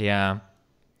that.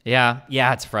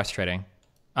 Yeah, it's frustrating.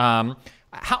 From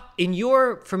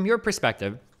your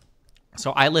perspective,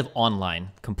 so I live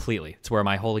online completely. It's where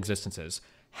my whole existence is.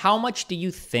 How much do you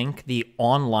think the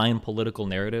online political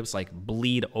narratives like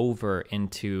bleed over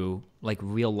into like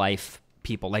real life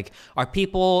people? Like, are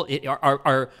people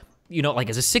like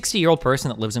as a 60-year-old person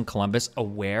that lives in Columbus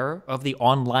aware of the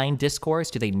online discourse?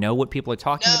 Do they know what people are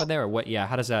talking about there, or what? Yeah,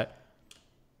 how does that?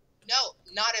 No,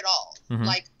 not at all.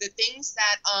 Like the things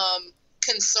that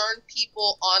concern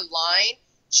people online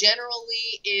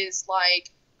generally is like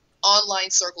online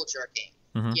circle jerking.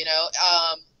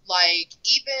 Like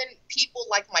even people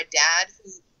like my dad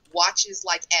who watches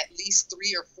like at least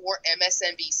 3 or 4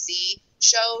 MSNBC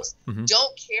shows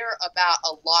don't care about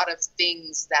a lot of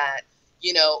things that,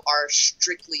 are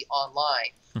strictly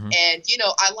online. And,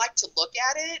 I like to look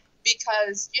at it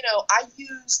because, I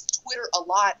use Twitter a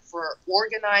lot for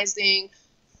organizing,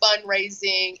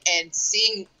 fundraising, and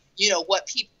seeing, what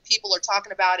people are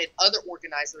talking about and other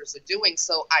organizers are doing.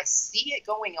 So I see it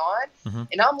going on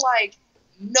and I'm like,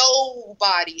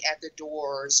 nobody at the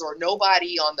doors or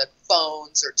nobody on the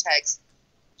phones or texts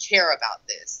care about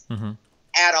this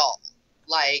at all.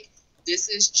 Like, this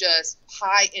is just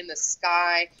pie in the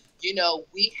sky.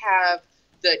 We have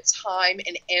the time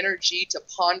and energy to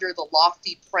ponder the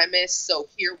lofty premise, so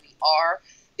here we are.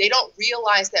 They don't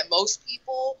realize that most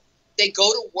people, they go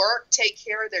to work, take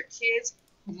care of their kids,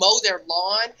 mow their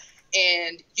lawn,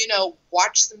 and,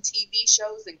 watch some TV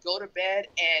shows and go to bed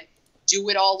and do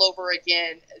it all over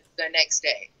again the next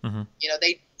day.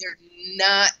 They're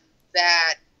not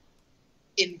that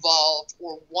involved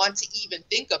or want to even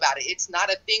think about it. It's not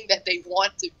a thing that they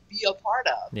want to be a part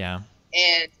of. Yeah.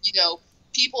 And,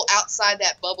 people outside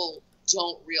that bubble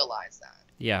don't realize that.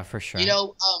 Yeah, for sure. Do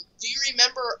you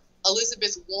remember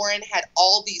Elizabeth Warren had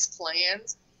all these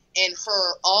plans and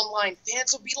her online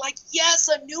fans would be like, yes,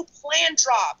 a new plan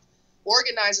dropped.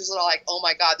 Organizers are like, oh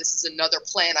my God, this is another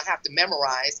plan I have to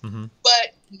memorize.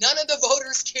 But none of the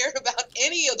voters cared about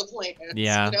any of the plans.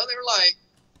 Yeah. They were like,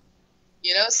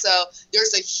 so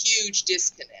there's a huge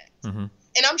disconnect.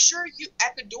 And I'm sure you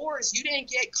at the doors, you didn't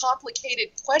get complicated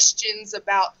questions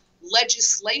about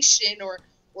legislation or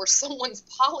someone's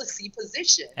policy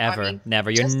position. Never.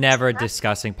 You're never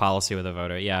discussing policy with a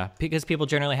voter. Yeah. Because people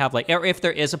generally have like, or if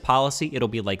there is a policy, it'll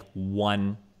be like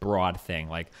one broad thing.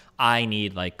 Like, I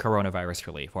need like coronavirus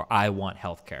relief or I want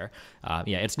healthcare.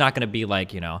 It's not going to be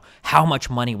like, how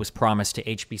much money was promised to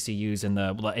HBCUs in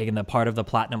the part of the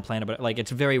platinum plan, but like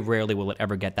it's very rarely will it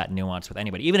ever get that nuance with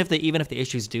anybody. Even if the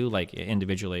issues do like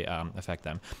individually affect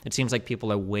them, it seems like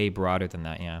people are way broader than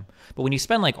that. Yeah. But when you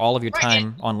spend like all of your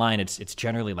time online, it's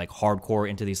generally like hardcore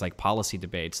into these like policy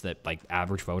debates that like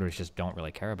average voters just don't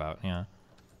really care about. Yeah.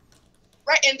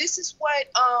 Right. And this is what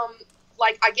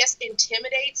I guess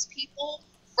intimidates people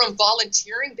from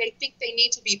volunteering. They think they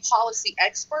need to be policy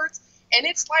experts. And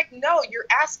it's like, no, you're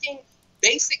asking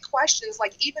basic questions.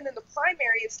 Like even in the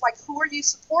primary, it's like, who are you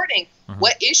supporting?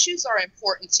 What issues are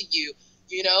important to you?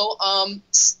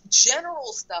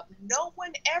 General stuff. No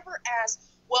one ever asks,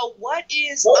 well, what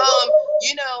is,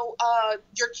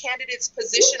 your candidate's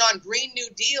position on Green New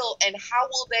Deal and how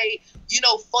will they,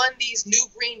 fund these new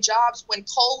green jobs when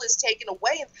coal is taken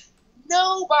away?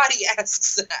 Nobody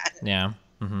asks that. Yeah.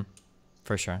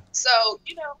 For sure. So,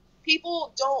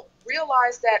 people don't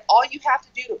realize that all you have to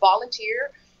do to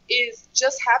volunteer is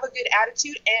just have a good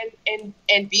attitude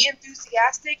and be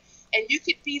enthusiastic. And you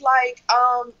could be like,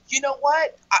 you know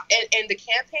what? And the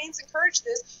campaigns encourage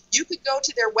this. You could go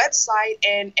to their website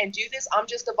and do this. I'm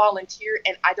just a volunteer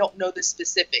and I don't know the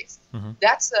specifics.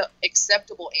 That's an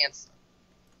acceptable answer.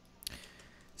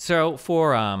 So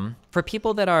for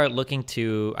people that are looking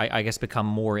to, I guess, become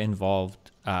more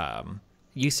involved,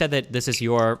 you said that this is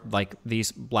your, like,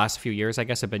 these last few years, I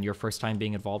guess, have been your first time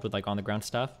being involved with, like, on the ground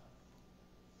stuff?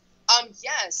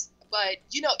 Yes. But,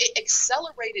 you know, it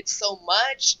accelerated so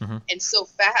much and so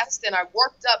fast, and I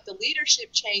worked up the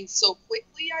leadership chain so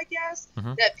quickly, I guess,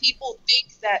 that people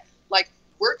think that, like,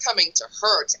 we're coming to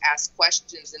her to ask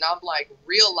questions. And I'm like,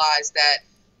 realize that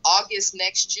August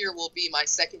next year will be my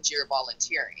second year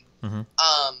volunteering.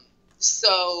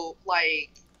 So,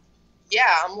 like,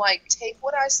 yeah, I'm like, take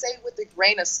what I say with a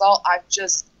grain of salt. I've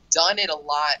just done it a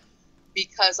lot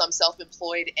because I'm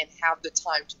self-employed and have the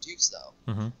time to do so.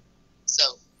 So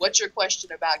what's your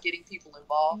question about getting people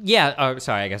involved? Yeah.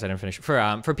 Sorry, I guess I didn't finish.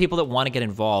 For people that want to get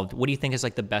involved, what do you think is,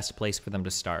 like, the best place for them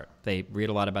to start? They read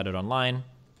a lot about it online.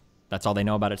 That's all they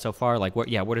know about it so far. Like, where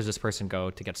does this person go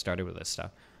to get started with this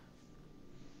stuff?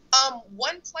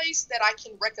 One place that I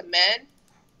can recommend,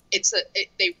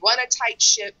 they run a tight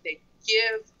ship. They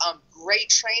give great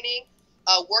training.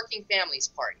 Working Families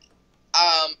Party.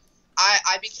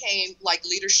 I became, like,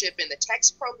 leadership in the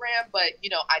text program, but, you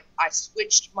know, I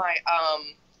switched my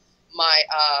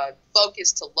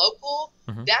focus to local.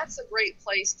 That's a great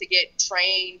place to get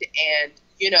trained and,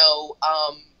 you know,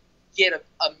 get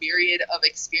a myriad of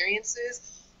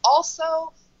experiences.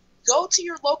 Also, go to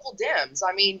your local Dems.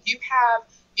 I mean, you have,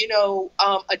 you know,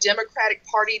 a Democratic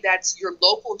Party that's your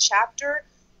local chapter.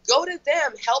 Go to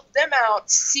them, help them out,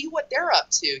 see what they're up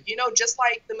to. You know, just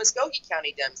like the Muskogee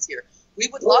County Dems here. We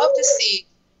would love to see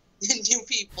new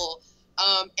people.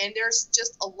 And there's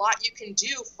just a lot you can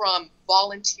do, from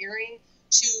volunteering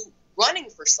to running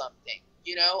for something,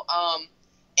 you know.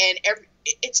 And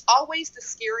it's always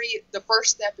the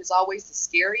first step is always the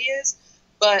scariest.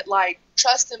 But, like,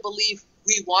 trust and believe,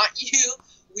 we want you.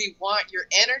 We want your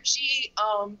energy.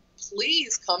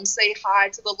 Please come say hi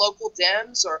to the local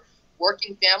Dems or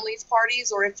Working Families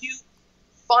parties. Or if you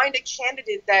find a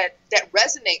candidate that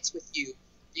resonates with you,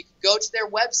 you can go to their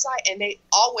website, and they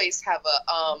always have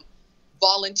a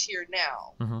volunteer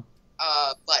now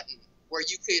button where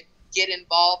you could get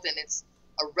involved. And it's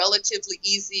a relatively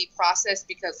easy process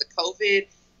because of COVID,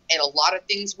 and a lot of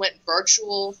things went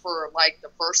virtual for, like, the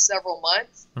first several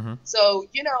months. So,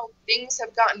 you know, things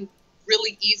have gotten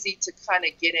really easy to kind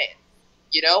of get in,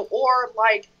 you know, or,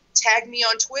 like, tag me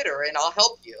on Twitter and I'll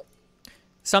help you.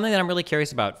 Something that I'm really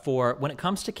curious about, for when it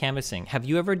comes to canvassing, have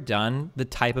you ever done the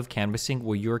type of canvassing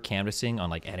where you're canvassing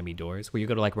on, like, enemy doors, where you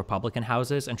go to, like, Republican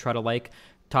houses and try to, like,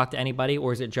 talk to anybody?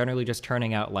 Or is it generally just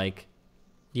turning out, like,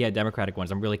 Democratic ones?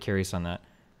 I'm really curious on that.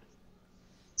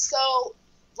 So,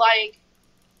 like,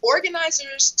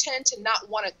 organizers tend to not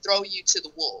want to throw you to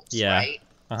the wolves, right?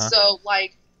 So,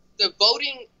 like, the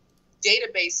voting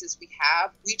databases we have,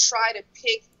 we try to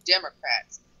pick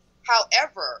Democrats.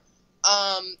 However,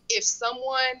 if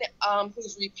someone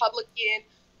who's Republican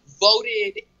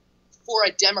voted for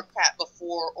a Democrat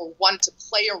before, or wanted to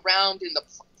play around in the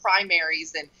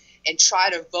primaries and try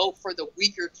to vote for the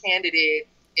weaker candidate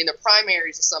in the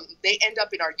primaries or something, they end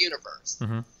up in our universe.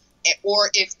 Or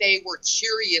if they were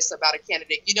curious about a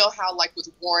candidate, you know how, like, with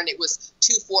Warren, it was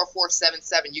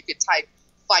 24477. You could type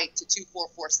fight to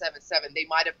 24477. They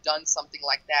might have done something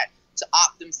like that to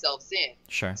opt themselves in.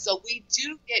 Sure. So we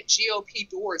do get GOP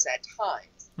doors at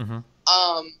times.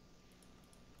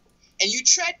 And you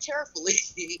tread carefully.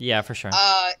 Yeah, for sure.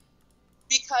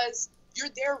 Because you're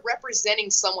there representing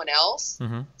someone else.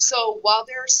 So while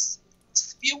they're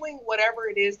spewing whatever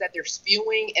it is that they're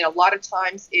spewing, and a lot of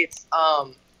times it's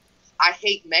I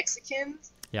hate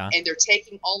Mexicans, and they're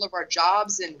taking all of our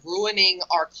jobs and ruining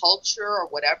our culture or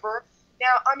whatever.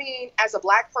 Now, I mean, as a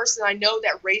Black person, I know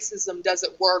that racism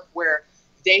doesn't work where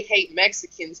they hate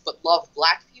Mexicans but love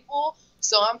Black people.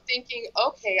 So I'm thinking,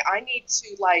 okay, I need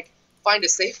to, like, find a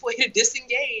safe way to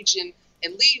disengage and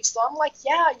leave. So I'm like,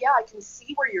 yeah, I can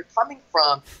see where you're coming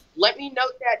from. Let me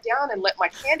note that down and let my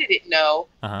candidate know.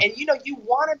 And, you know, you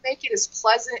want to make it as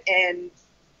pleasant and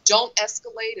don't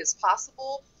escalate as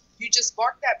possible. You just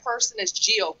mark that person as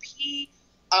GOP.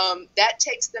 That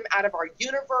takes them out of our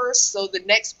universe, so the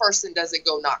next person doesn't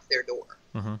go knock their door.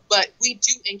 But we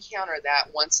do encounter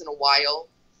that once in a while.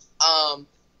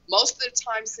 Most of the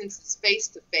time, since it's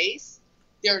face-to-face,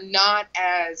 they're not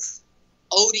as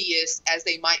odious as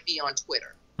they might be on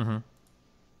Twitter. But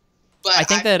I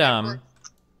think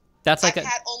That's like I've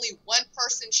had only one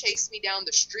person chase me down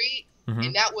the street, Mhm.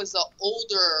 and that was an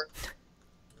older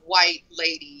white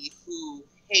lady who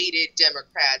hated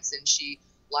Democrats, and she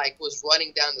like was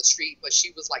running down the street, but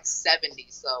she was like 70,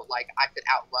 so like I could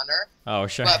outrun her. Oh,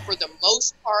 sure. But for the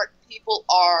most part,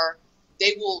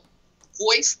 they will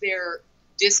voice their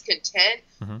discontent,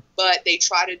 Mhm. but they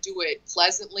try to do it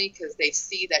pleasantly because they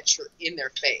see that you're in their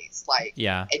face, like,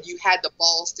 Yeah. and you had the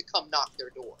balls to come knock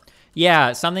their door.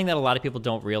 Yeah, something that a lot of people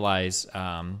don't realize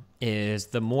is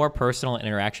the more personal an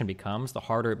interaction becomes, the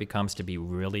harder it becomes to be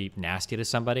really nasty to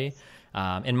somebody.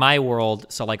 In my world,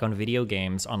 so like on video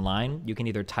games online, you can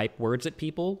either type words at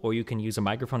people or you can use a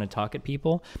microphone and talk at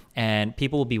people, and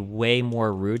people will be way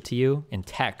more rude to you in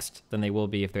text than they will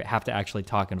be if they have to actually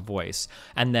talk in voice.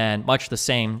 And then much the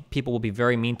same, people will be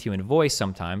very mean to you in voice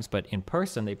sometimes, but in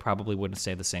person, they probably wouldn't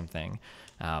say the same thing.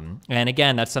 And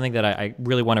again, that's something that I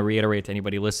really want to reiterate to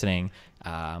anybody listening.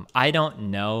 I don't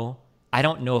know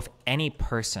if any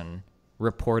person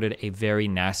reported a very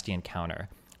nasty encounter.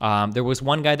 There was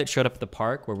one guy that showed up at the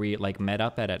park where we like met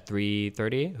up at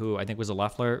 3:30, who I think was a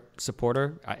Loeffler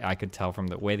supporter. I could tell from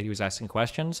the way that he was asking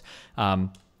questions. And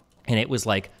it was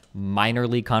like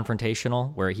minorly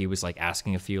confrontational, where he was like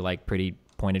asking a few like pretty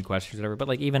pointed questions or whatever. But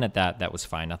like even at that was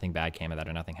fine. Nothing bad came of that,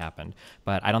 or nothing happened.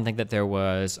 But I don't think that there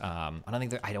was. I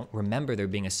don't remember there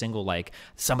being a single like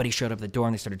somebody showed up at the door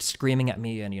and they started screaming at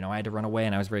me, and I had to run away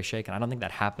and I was very shaken. I don't think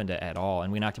that happened at all.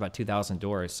 And we knocked about 2,000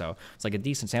 doors, so it's like a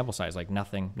decent sample size. Like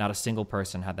nothing, not a single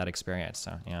person had that experience.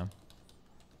 So yeah.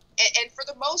 And for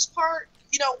the most part,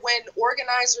 when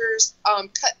organizers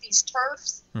cut these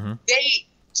turfs, Mm-hmm. they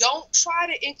don't try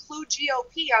to include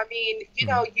GOP. I mean,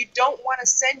 you don't want to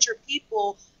send your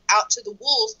people out to the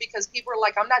wolves because people are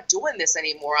like, I'm not doing this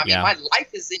anymore. I mean, my life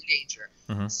is in danger.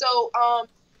 Mm-hmm. So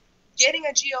getting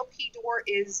a GOP door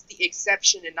is the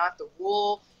exception and not the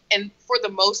rule. And for the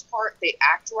most part, they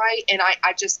act right. And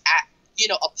I just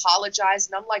apologize.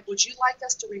 And I'm like, would you like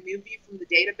us to remove you from the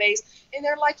database? And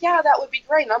they're like, yeah, that would be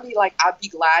great. And I'll be like, I'd be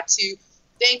glad to.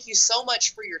 Thank you so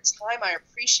much for your time. I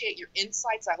appreciate your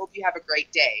insights. I hope you have a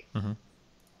great day. Mm-hmm.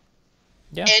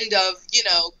 Yeah. End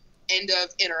of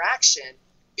interaction.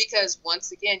 Because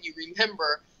once again, you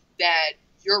remember that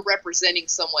you're representing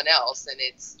someone else, and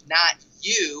it's not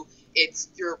you. It's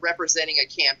you're representing a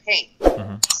campaign.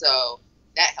 Mm-hmm. So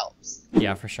that helps.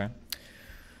 Yeah, for sure.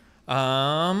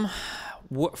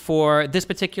 For this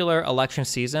particular election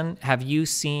season, have you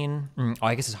seen,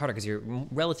 I guess it's harder because you're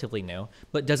relatively new,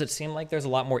 but does it seem like there's a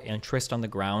lot more interest on the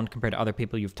ground compared to other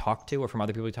people you've talked to or from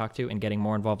other people you talked to in getting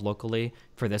more involved locally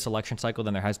for this election cycle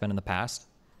than there has been in the past?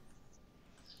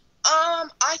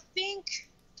 I think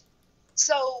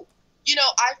so.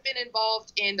 I've been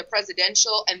involved in the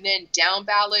presidential and then down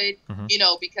ballot,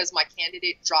 Mm-hmm. because my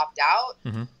candidate dropped out.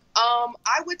 Mm-hmm.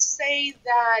 I would say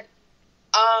that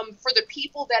for the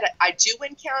people that I do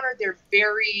encounter, they're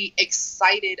very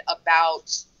excited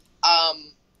about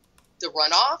the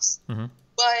runoffs. Mm-hmm.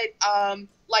 But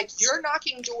like you're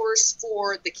knocking doors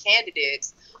for the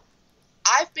candidates.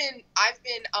 I've been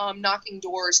knocking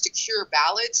doors to cure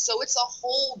ballots, so it's a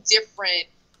whole different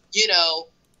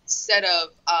set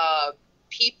of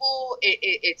people.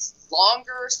 It's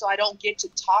longer, so I don't get to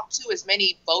talk to as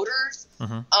many voters.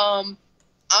 Mm-hmm.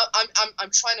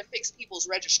 I'm trying to fix people's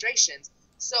registrations.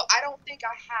 So I don't think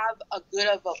I have a good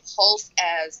of a pulse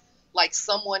as like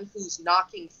someone who's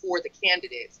knocking for the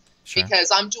candidates. Sure. Because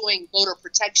I'm doing voter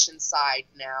protection side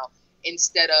now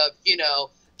instead of,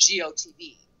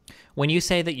 GOTV. When you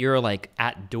say that you're like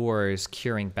at doors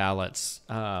curing ballots,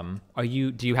 do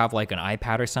you have like an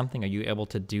iPad or something? Are you able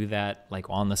to do that like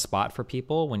on the spot for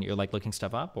people when you're like looking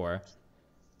stuff up, or?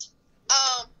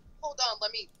 Hold on,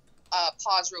 let me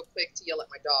pause real quick to yell at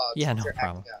my dogs. Yeah, no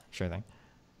problem. Sure thing.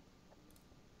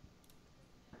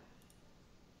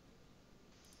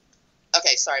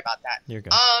 Okay, sorry about that. You're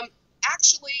good.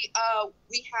 Actually,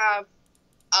 we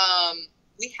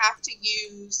have to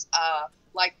use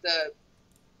like the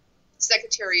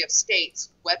Secretary of State's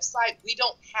website. We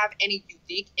don't have any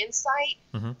unique insight.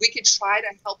 Mm-hmm. We could try to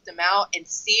help them out and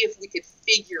see if we could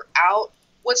figure out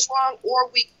what's wrong, or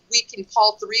we can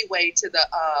call three-way to the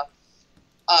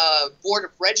Board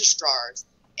of Registrars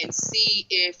and see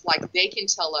if like they can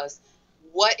tell us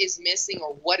what is missing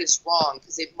or what is wrong,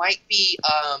 because it might be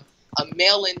a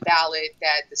mail-in ballot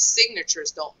that the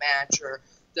signatures don't match or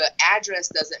the address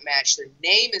doesn't match, their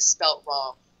name is spelled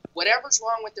wrong. Whatever's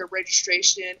wrong with their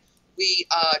registration, we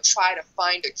try to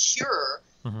find a cure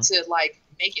mm-hmm. to like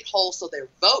make it whole so their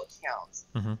vote counts.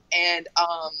 Mm-hmm. And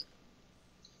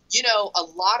a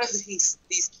lot of these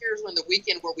cures were in the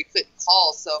weekend where we couldn't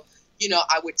call, so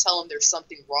I would tell them there's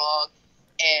something wrong,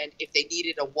 And if they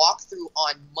needed a walkthrough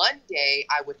on Monday,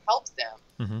 I would help them.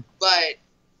 Mm-hmm. But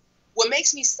what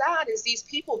makes me sad is these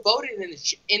people voted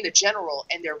in the general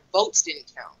and their votes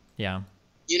didn't count. Yeah.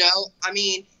 You know, I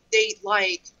mean, they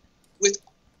like, with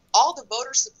all the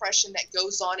voter suppression that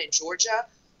goes on in Georgia,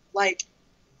 like,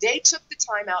 they took the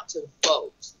time out to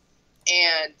vote.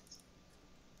 And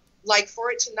like,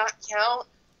 for it to not count,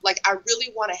 like, I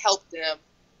really want to help them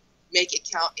make it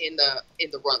count in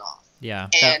the runoff. Yeah.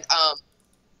 And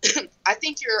I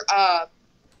think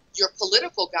your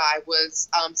political guy was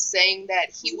saying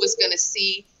that he was going to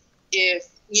see if,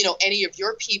 you know, any of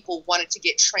your people wanted to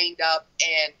get trained up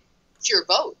and cure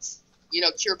votes, you know,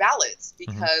 cure ballots,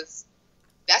 because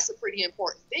that's a pretty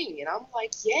important thing. And I'm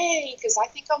like, yay, because I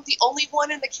think I'm the only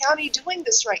one in the county doing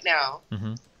this right now.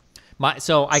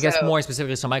 So I guess more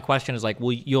specifically, so my question is like,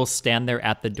 you'll stand there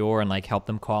at the door and like help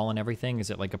them call and everything? Is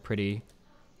it like a pretty...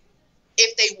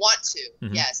 If they want to,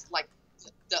 yes, like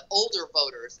the older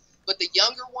voters. But the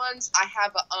younger ones, I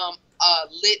have a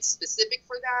lit specific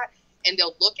for that, and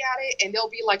they'll look at it and they'll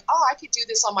be like, oh, I could do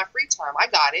this on my free time. I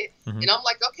got it. And I'm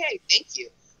like, okay, thank you.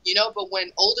 You know, but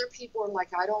when older people are like,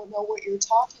 I don't know what you're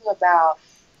talking about,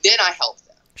 then I help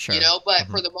them. Sure. You know, but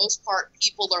for the most part,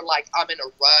 people are like, I'm in a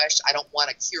rush. I don't want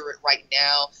to cure it right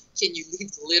now. Can you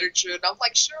leave the literature? And I'm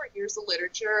like, sure, here's the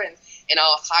literature. And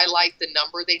I'll highlight the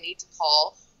number they need to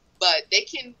call. But they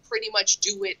can pretty much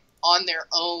do it on their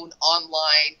own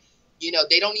online. You know,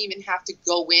 they don't even have to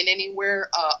go in anywhere.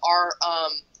 Our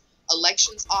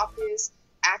elections office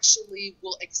actually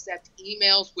will accept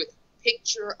emails with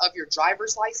picture of your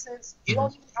driver's license. You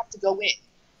don't even have to go in,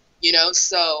 you know,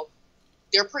 so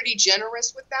they're pretty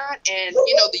generous with that. And,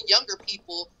 you know, the younger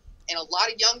people, and a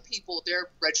lot of young people, their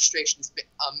registration's been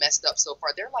messed up so far.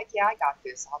 They're like, yeah, I got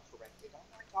this. I'll correct it. I'm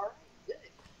like, all right, good.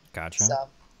 Gotcha. So,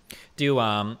 do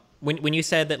when you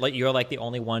said that like you're like the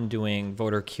only one doing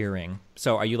voter curing,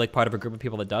 so are you like part of a group of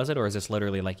people that does it, or is this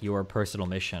literally like your personal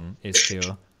mission is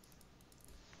to?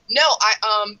 No,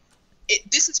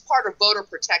 this is part of voter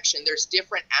protection. There's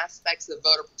different aspects of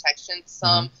voter protection.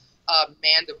 Some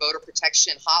man the voter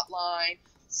protection hotline.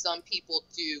 Some people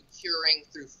do curing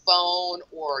through phone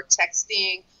or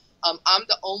texting. I'm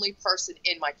the only person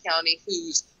in my county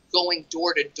who's going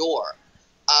door to door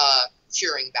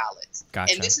curing ballots.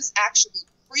 Gotcha. And this is actually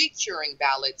pre-curing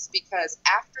ballots, because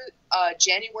after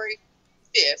January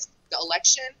 5th, the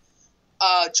election,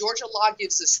 Georgia law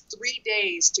gives us 3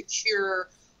 days to cure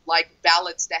like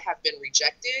ballots that have been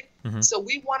rejected. So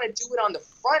we want to do it on the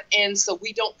front end so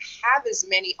we don't have as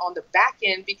many on the back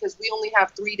end, because we only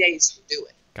have 3 days to do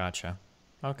it. Gotcha.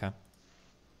 Okay.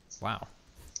 Wow.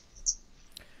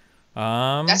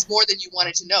 That's more than you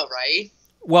wanted to know, right?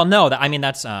 Well, no, I mean,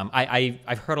 that's,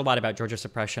 I've heard a lot about Georgia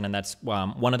suppression, and that's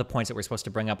one of the points that we're supposed to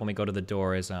bring up when we go to the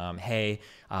door is, hey,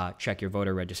 check your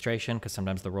voter registration, because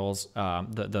sometimes the rolls,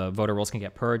 the voter rolls can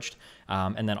get purged.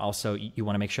 And then also you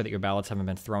want to make sure that your ballots haven't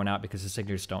been thrown out because the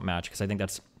signatures don't match, because I think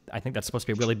that's supposed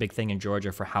to be a really big thing in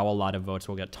Georgia for how a lot of votes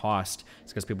will get tossed.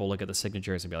 It's because people look at the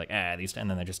signatures and be like, these, and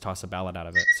then they just toss a ballot out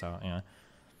of it. So, yeah.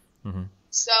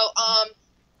 So,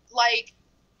 like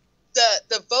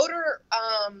the voter,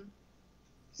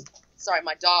 sorry,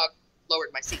 my dog lowered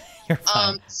my seat. You're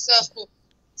fine. So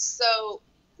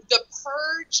the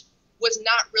purge was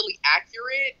not really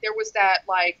accurate. There was that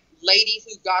like lady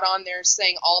who got on there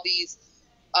saying all these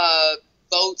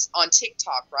votes on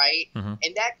TikTok, right?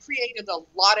 And that created a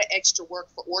lot of extra work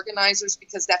for organizers,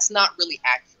 because that's not really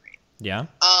accurate. Yeah.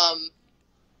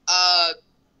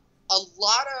 A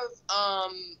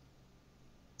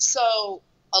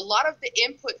lot of the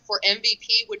input for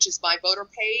MVP, which is my voter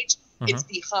page, it's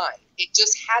behind. It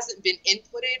just hasn't been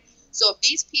inputted. So if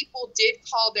these people did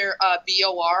call their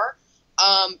BOR,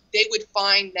 they would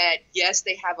find that, yes,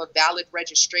 they have a valid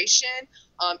registration.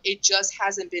 It just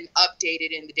hasn't been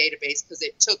updated in the database because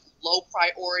it took low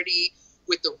priority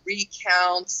with the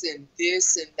recounts and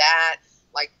this and that.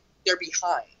 Like, they're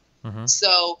behind.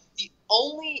 So the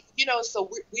only, so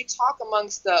we talk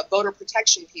amongst the voter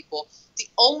protection people. The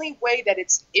only way that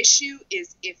it's an issue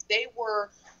is if they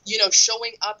were,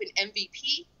 showing up in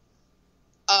MVP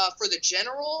for the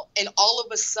general, and all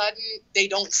of a sudden they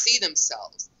don't see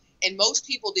themselves. And most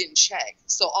people didn't check.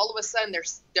 So all of a sudden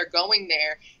they're going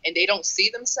there and they don't see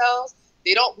themselves.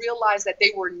 They don't realize that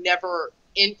they were never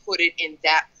inputted in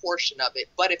that portion of it.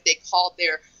 But if they called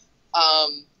their,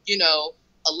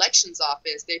 elections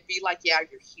office, they'd be like, yeah,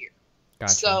 you're here.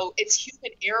 Gotcha. So it's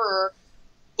human error,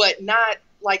 but not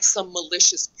like some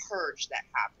malicious purge that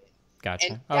happened.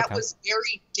 Gotcha. And that was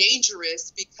very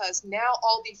dangerous, because now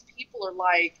all these people are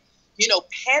like,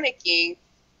 panicking,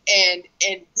 and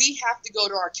we have to go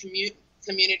to our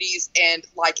communities and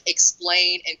like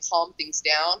explain and calm things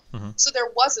down. So there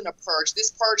wasn't a purge.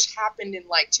 This purge happened in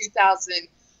like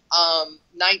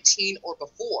 2019 or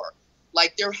before.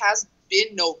 Like there has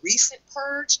been no recent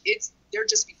purge. They're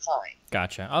just behind.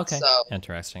 Gotcha. Okay. So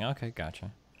interesting. Okay,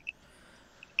 gotcha.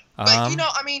 But you know,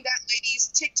 I mean, that lady's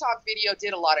TikTok video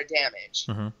did a lot of damage.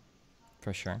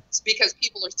 For sure. It's because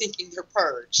people are thinking they're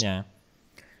purged. Yeah.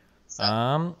 So.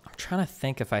 I'm trying to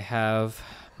think if I have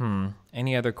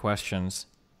any other questions,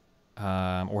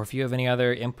 or if you have any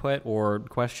other input or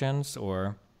questions,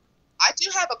 or. I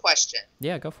do have a question.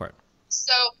 Yeah, go for it.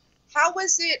 So, how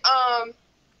is it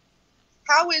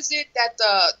that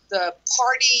the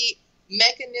party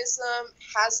mechanism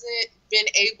hasn't been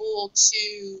able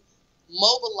to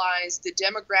mobilize the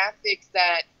demographic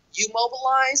that you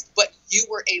mobilized, but you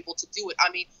were able to do it?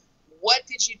 I mean, what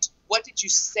did you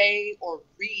say or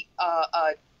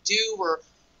do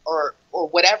or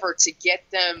whatever to get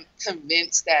them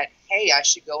convinced that, hey, I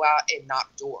should go out and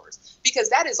knock doors? Because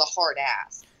that is a hard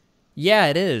ask. Yeah,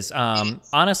 it is.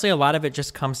 Honestly, a lot of it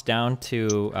just comes down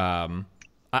to,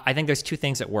 I think there's two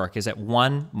things at work. Is that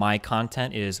one, my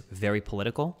content is very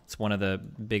political. It's one of the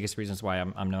biggest reasons why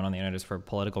I'm known on the internet is for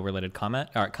political related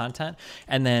content.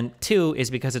 And then two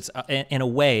is because it's in a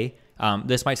way,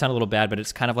 this might sound a little bad, but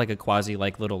it's kind of like a quasi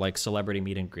little celebrity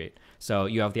meet and greet. So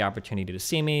you have the opportunity to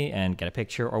see me and get a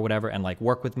picture or whatever and like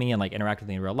work with me and like interact with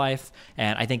me in real life.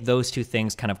 And I think those two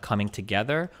things kind of coming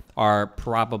together are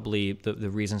probably the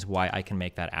reasons why I can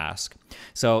make that ask.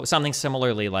 So something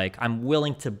similarly, like I'm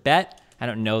willing to bet, I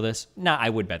don't know this.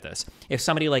 I would bet this. If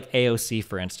somebody like AOC,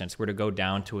 for instance, were to go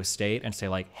down to a state and say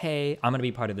like, hey, I'm going to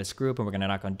be part of this group and we're going to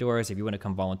knock on doors. If you want to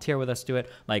come volunteer with us, do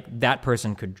it. Like that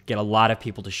person could get a lot of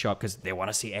people to show up because they want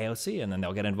to see AOC, and then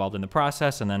they'll get involved in the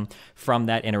process. And then from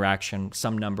that interaction,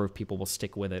 some number of people will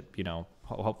stick with it, you know,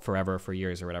 hope forever, for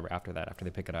years or whatever after that, after they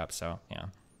pick it up. So, yeah.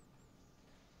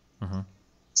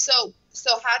 So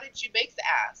how did you make the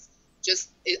ask?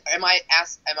 Am I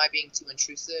being too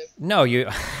intrusive? No,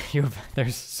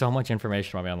 there's so much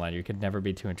information about me online. You could never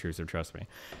be too intrusive, trust me.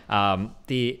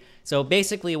 So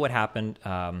basically what happened,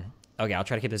 okay, I'll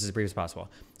try to keep this as brief as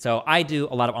possible. So I do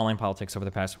a lot of online politics over the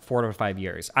past 4 to 5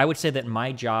 years. I would say that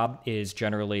my job is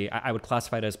generally, I would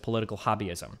classify it as political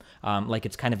hobbyism. Like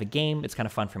it's kind of a game, it's kind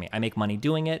of fun for me. I make money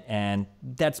doing it, and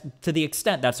that's, to the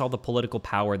extent, that's all the political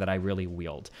power that I really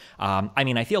wield. I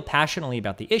mean, I feel passionately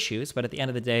about the issues, but at the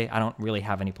end of the day, I don't really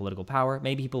have any political power.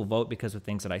 Maybe people vote because of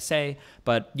things that I say,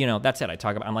 but you know, that's it.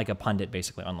 I'm like a pundit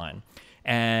basically online.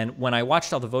 And when I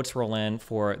watched all the votes roll in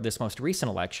for this most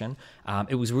recent election,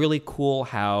 it was really cool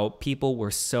how people were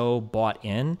so bought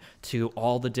in to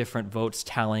all the different votes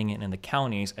tallying in the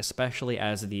counties, especially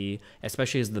as the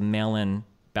mail-in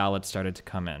ballots started to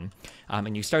come in.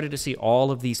 And you started to see all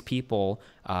of these people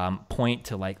point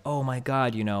to like, oh my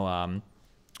God,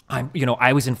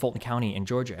 I was in Fulton County in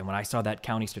Georgia, and when I saw that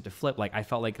county start to flip, like I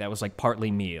felt like that was like partly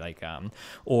me,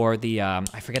 or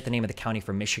I forget the name of the county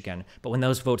from Michigan, but when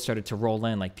those votes started to roll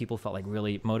in, like people felt like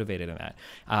really motivated in that.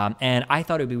 And I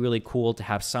thought it'd be really cool to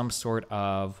have some sort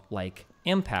of like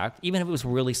impact, even if it was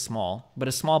really small, but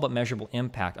a small but measurable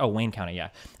impact. Oh, Wayne County, yeah.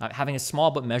 Having a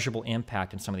small but measurable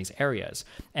impact in some of these areas.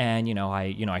 And,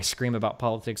 I scream about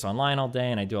politics online all day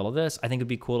and I do all of this. I think it'd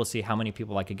be cool to see how many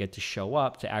people I could get to show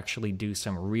up to actually do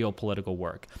some real political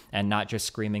work and not just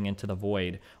screaming into the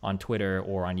void on Twitter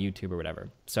or on YouTube or whatever.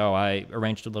 So I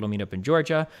arranged a little meetup in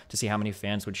Georgia to see how many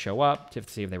fans would show up, to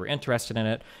see if they were interested in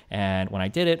it. And when I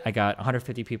did it, I got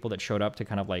 150 people that showed up to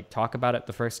kind of like talk about it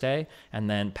the first day. And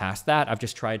then past that, I've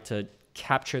just tried to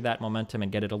capture that momentum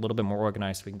and get it a little bit more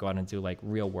organized so we can go out and do like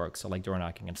real work, so like door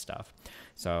knocking and stuff.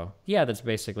 So yeah, that's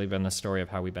basically been the story of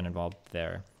how we've been involved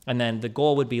there. And then the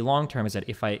goal would be long term is that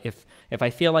if I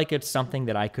feel like it's something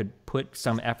that I could put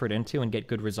some effort into and get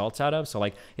good results out of, so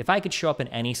like if I could show up in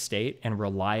any state and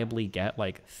reliably get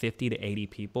like 50 to 80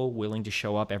 people willing to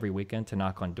show up every weekend to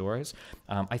knock on doors,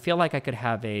 I feel like I could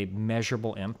have a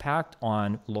measurable impact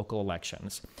on local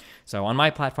elections. So on my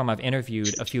platform, I've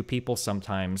interviewed a few people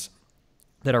sometimes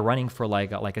that are running for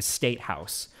like a state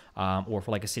house. Or for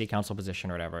like a city council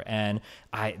position or whatever. And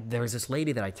there was this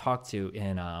lady that I talked to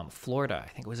in Florida. I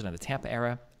think it was in the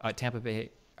Tampa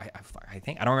Bay. I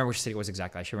think I don't remember which city it was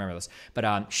exactly. I should remember this,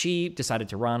 but she decided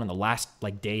to run on the last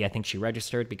day. I think she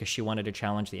registered because she wanted to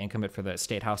challenge the incumbent for the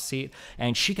state house seat,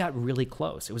 and she got really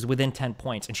close. It was within 10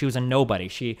 points, and she was a nobody.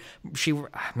 She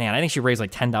man, I think she raised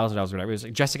like $10,000 or whatever. It was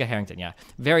like Jessica Harrington, yeah,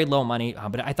 very low money,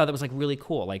 but I thought that was like really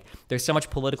cool. Like there's so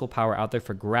much political power out there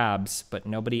for grabs, but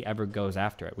nobody ever goes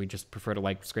after it. We just prefer to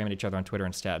like scream at each other on Twitter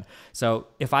instead. So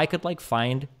if I could like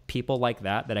find people like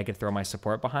that I could throw my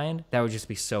support behind, that would just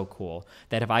be so cool.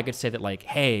 That if I could say that like,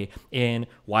 hey, in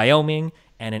Wyoming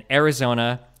and in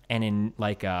Arizona and in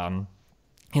like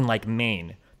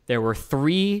Maine, there were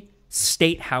 3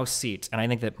 state house seats, and I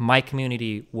think that my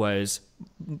community was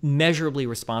measurably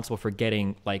responsible for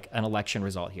getting like an election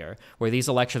result here, where these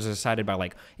elections are decided by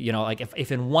like, you know, like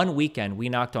if in one weekend we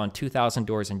knocked on 2,000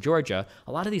 doors in Georgia,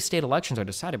 a lot of these state elections are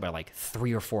decided by like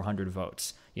 300 or 400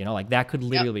 votes. You know, like that could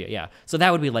literally, yeah. So that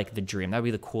would be like the dream. That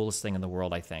would be the coolest thing in the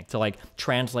world, I think, to like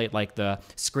translate like the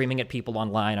screaming at people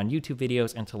online on YouTube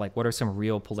videos into like what are some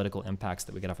real political impacts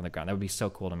that we get off on the ground. That would be so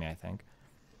cool to me, I think.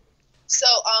 So,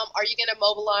 are you going to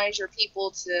mobilize your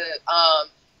people to,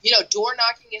 you know, door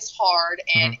knocking is hard,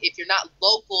 and if you're not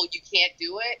local, you can't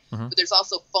do it. But there's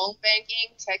also phone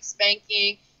banking, text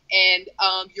banking, and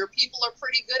your people are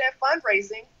pretty good at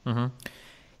fundraising.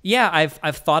 Yeah,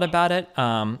 I've thought about it.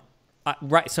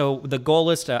 Right. So the goal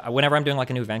is to, whenever I'm doing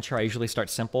like a new venture, I usually start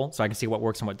simple so I can see what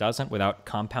works and what doesn't without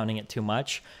compounding it too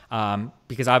much.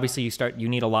 Because obviously you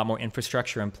need a lot more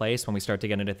infrastructure in place when we start to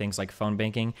get into things like phone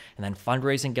banking, and then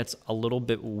fundraising gets a little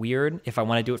bit weird. If I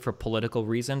want to do it for political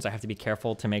reasons, I have to be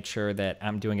careful to make sure that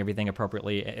I'm doing everything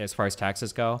appropriately as far as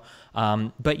taxes go.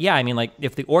 But yeah, I mean, like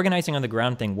if the organizing on the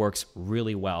ground thing works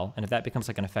really well, and if that becomes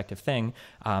like an effective thing,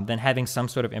 then having some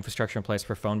sort of infrastructure in place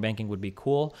for phone banking would be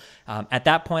cool. At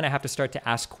that point, I have to start to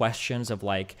ask questions of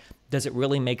like, does it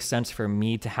really make sense for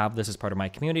me to have this as part of my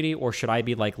community, or should I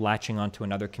be like latching onto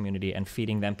another community and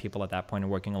feeding them people at that point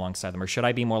and working alongside them, or should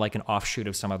I be more like an offshoot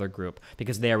of some other group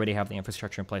because they already have the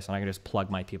infrastructure in place and I can just plug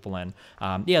my people in?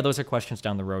 Yeah, those are questions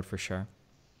down the road for sure.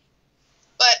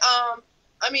 But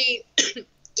I mean,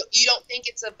 you don't think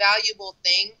it's a valuable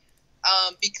thing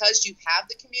because you have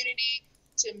the community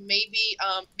to maybe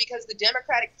because the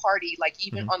Democratic Party, like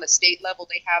even on the state level,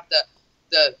 they have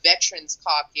the Veterans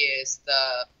Caucus,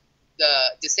 the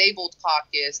Disabled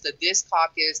Caucus, the This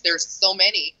Caucus. There's so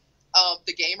many.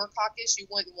 The Gamer Caucus, you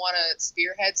wouldn't want to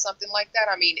spearhead something like that?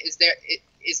 I mean, is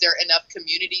there enough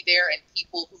community there and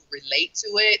people who relate to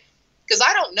it? Because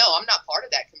I don't know. I'm not part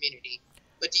of that community.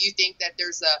 But do you think that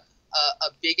there's a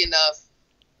big enough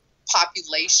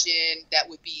population that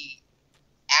would be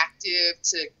active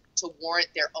to warrant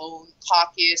their own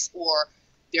caucus or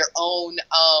their own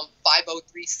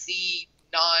 503c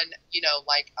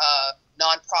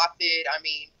nonprofit? I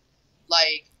mean,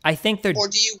 like, I think they're, or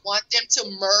do you want them to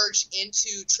merge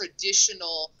into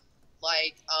traditional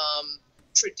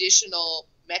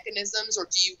mechanisms, or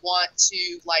do you want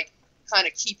to like kind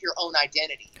of keep your own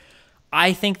identity?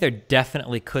 I think there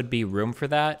definitely could be room for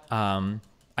that.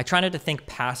 I try not to think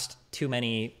past too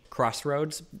many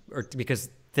crossroads, or because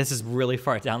this is really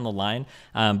far down the line.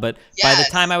 But by the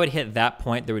time I would hit that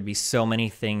point, there would be so many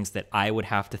things that I would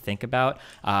have to think about.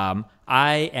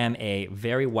 I am a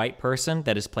very white person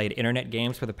that has played internet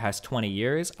games for the past 20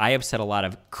 years. I have said a lot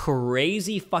of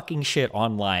crazy fucking shit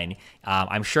online.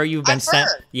 I'm sure you've been sent,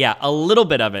 yeah, a little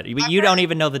bit of it. You don't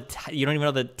even know the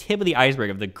tip of the iceberg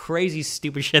of the crazy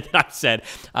stupid shit that I've said.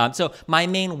 So my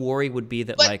main worry would be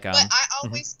that but I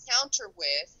always counter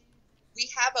with, we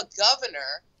have a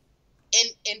governor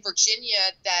in Virginia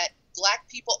that Black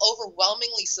people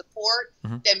overwhelmingly support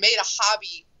that made a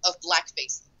hobby of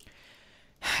blackface.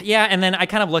 Yeah, and then I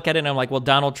kind of look at it and I'm like, well,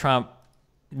 Donald Trump,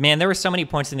 man, there were so many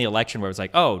points in the election where it was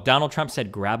like, oh, Donald Trump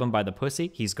said grab him by the pussy,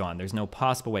 he's gone. There's no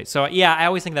possible way. So yeah, I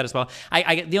always think that as well.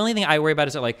 The only thing I worry about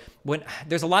is that like when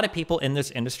there's a lot of people in this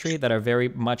industry that are very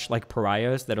much like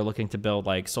pariahs that are looking to build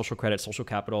like social credit, social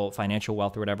capital, financial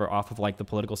wealth or whatever off of like the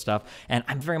political stuff. And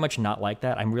I'm very much not like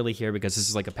that. I'm really here because this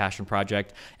is like a passion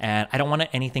project and I don't want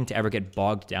anything to ever get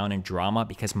bogged down in drama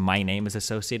because my name is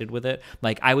associated with it.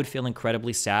 Like I would feel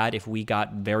incredibly sad if we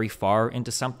got very far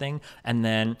into something and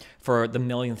then for the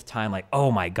millionth time, like,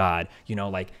 oh my God, you know,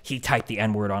 like he typed the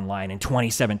N-word online in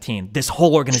 2017. This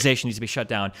whole organization needs to be shut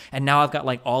down. And now I've got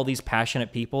like all these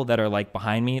passionate people that are like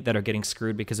behind me that are getting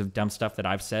screwed because of dumb stuff that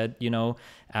I've said, you know?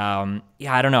 Yeah,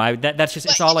 I don't know. That's just,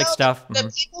 it's all like stuff.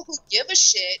 The people who give a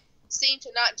shit seem to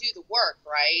not do the work,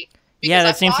 right? Because yeah,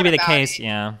 that seems to be the case.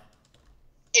 Yeah.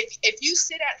 If you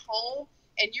sit at home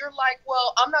and you're like,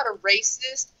 well, I'm not a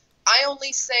racist. I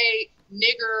only say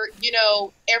nigger, you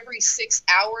know, every 6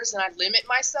 hours, and I limit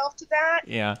myself to that.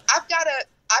 Yeah. I've got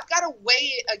to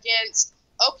weigh it against,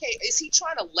 okay, is he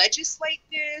trying to legislate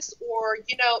this, or,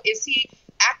 you know, is he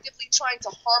actively trying to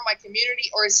harm my community,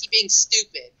 or is he being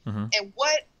stupid? And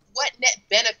what net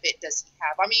benefit does he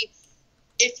have? I mean,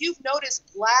 if you've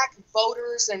noticed, Black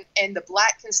voters and the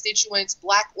Black constituents,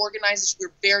 Black organizers,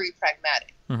 we're very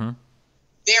pragmatic.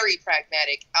 Very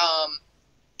pragmatic.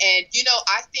 And, you know,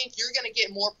 I think you're going to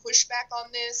get more pushback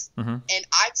on this. Mm-hmm. And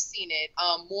I've seen it.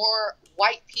 More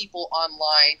white people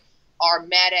online are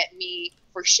mad at me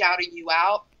for shouting you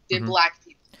out than Mm-hmm. black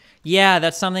people. Yeah,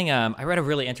 that's something. I read a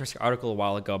really interesting article a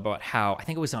while ago about how, I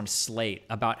think it was on Slate,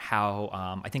 about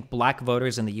how I think black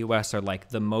voters in the U.S. are like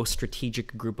the most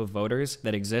strategic group of voters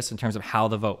that exists in terms of how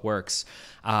the vote works.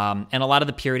 And a lot of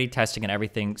the purity testing and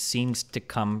everything seems to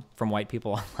come from white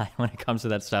people online when it comes to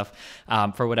that stuff,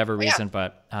 for whatever reason.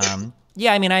 But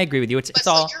yeah, I mean, I agree with you. It's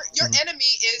so all your enemy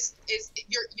is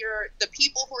your the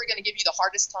people who are going to give you the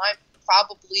hardest time,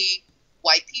 probably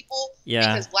white people.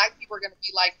 Yeah. Because black people are going to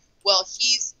be like, well,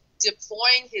 he's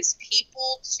deploying his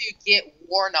people to get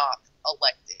Warnock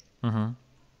elected. Mm-hmm.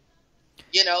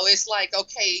 You know, it's like,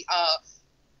 okay,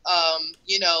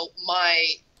 you know, my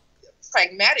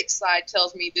pragmatic side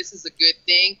tells me this is a good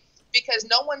thing because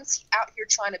no one's out here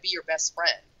trying to be your best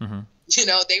friend. Mm-hmm. You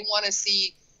know, they want to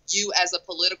see you as a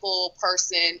political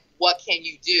person. What can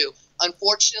you do?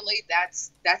 Unfortunately, that's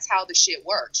how the shit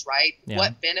works, right? Yeah.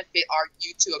 What benefit are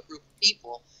you to a group of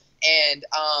people? And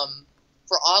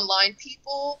for online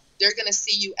people, they're going to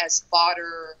see you as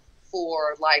fodder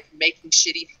for like making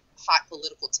shitty, hot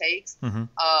political takes. Mm-hmm.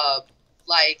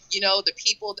 Like, you know, the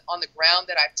people on the ground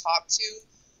that I've talked to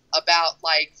about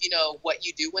like, you know, what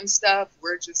you do and stuff,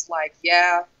 we're just like,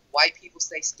 yeah, white people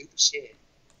say stupid shit.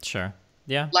 Sure.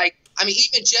 Yeah. Like, I mean,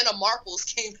 even Jenna Marbles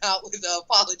came out with an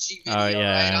apology video, Oh,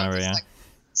 yeah, right? I remember, yeah. Like,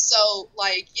 so,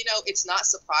 like, you know, it's not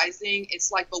surprising.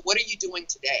 It's like, but what are you doing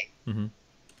today? Mm-hmm.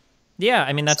 Yeah,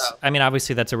 I mean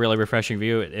obviously that's a really refreshing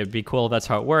view. It'd be cool if that's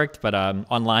how it worked, but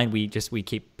online we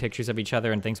keep pictures of each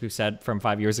other and things we've said from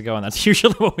 5 years ago, and that's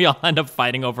usually what we all end up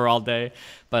fighting over all day.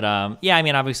 But yeah, I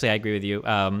mean obviously I agree with you.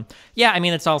 Yeah, I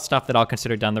mean it's all stuff that I'll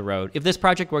consider down the road. If this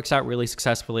project works out really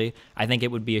successfully, I think it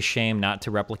would be a shame not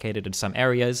to replicate it in some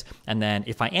areas. And then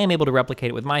if I am able to replicate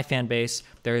it with my fan base,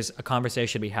 there's a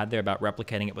conversation to be had there about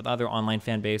replicating it with other online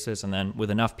fan bases, and then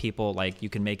with enough people, like you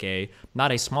can make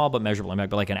not a small but measurable impact,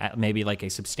 but like maybe like a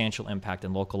substantial impact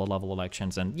in local level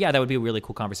elections. And yeah, that would be a really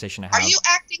cool conversation to have. Are you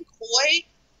acting coy,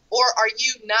 or are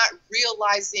you not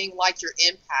realizing like your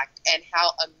impact and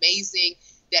how amazing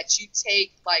that you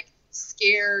take like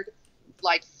scared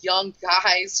like young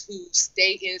guys who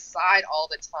stay inside all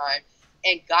the time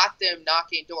and got them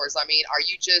knocking doors? I mean, are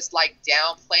you just like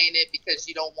downplaying it because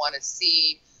you don't want to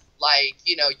seem like,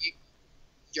 you know,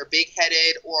 you're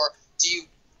big-headed, or do you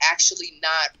actually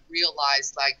not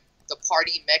realize like the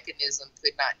party mechanism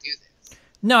could not do this?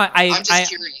 No, I'm just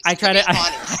curious. I try to. I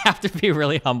have to be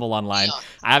really humble online. Yeah.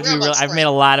 I have to be real. I've made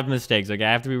a lot of mistakes. Okay,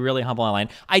 I have to be really humble online.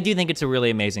 I do think it's a really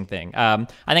amazing thing. I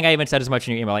think I even said as much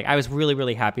in your email. Like I was really,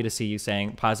 really happy to see you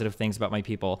saying positive things about my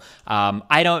people.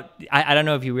 I don't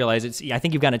know if you realize it's. I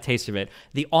think you've gotten a taste of it.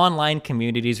 The online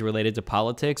communities related to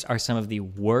politics are some of the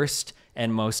worst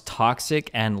and most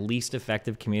toxic and least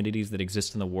effective communities that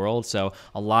exist in the world. So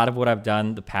a lot of what I've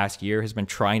done the past year has been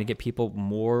trying to get people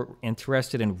more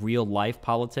interested in real life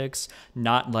politics,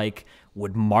 not like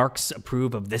would Marx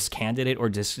approve of this candidate or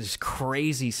just this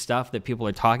crazy stuff that people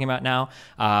are talking about now.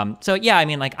 So yeah, I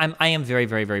mean, like I am very,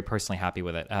 very, very personally happy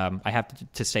with it. I have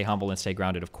to stay humble and stay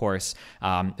grounded, of course,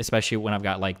 especially when I've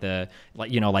got like the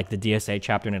DSA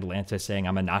chapter in Atlanta saying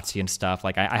I'm a Nazi and stuff.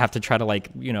 Like I have to try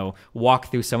to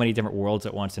walk through so many different worlds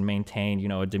at once and maintain,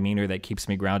 a demeanor that keeps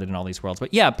me grounded in all these worlds.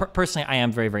 But yeah, personally, I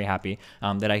am very, very happy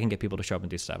that I can get people to show up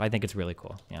and do stuff. I think it's really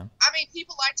cool. Yeah. I mean,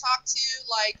 people I talk to,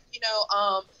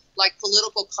 like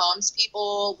political comms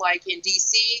people, like in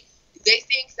DC, they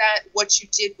think that what you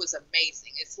did was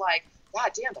amazing. It's like,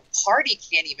 God damn, the party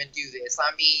can't even do this.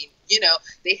 I mean,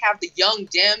 they have the young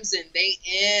Dems and they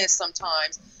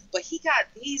sometimes, but he got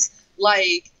these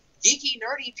like geeky,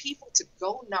 nerdy people to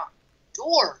go knock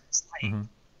doors. Like,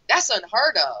 that's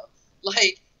unheard of.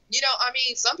 Like, I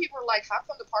mean, some people are like, how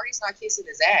come the party's not kissing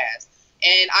his ass?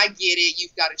 And I get it.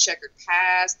 You've got a checkered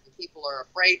past and people are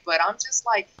afraid, but I'm just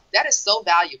like, that is so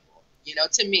valuable,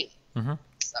 to me.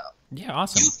 So yeah,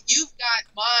 awesome. You've got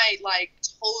my like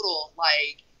total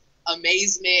like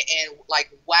amazement and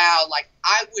like, wow, like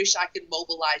I wish I could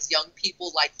mobilize young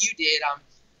people like you did.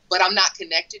 But I'm not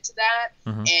connected to that.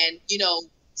 And,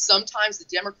 sometimes the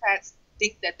Democrats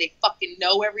think that they fucking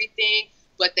know everything,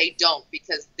 but they don't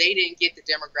because they didn't get the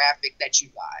demographic that you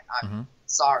got. I'm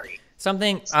sorry.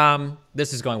 Something,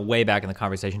 this is going way back in the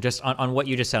conversation, just on what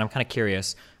you just said, I'm kind of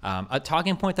curious. A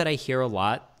talking point that I hear a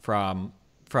lot from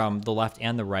the left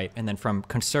and the right, and then from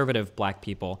conservative black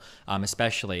people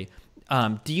especially,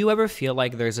 do you ever feel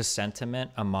like there's a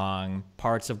sentiment among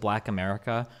parts of black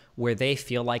America where they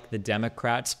feel like the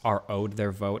Democrats are owed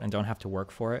their vote and don't have to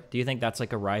work for it? Do you think that's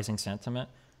like a rising sentiment?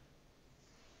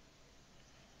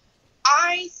 I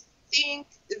I think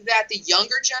that the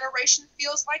younger generation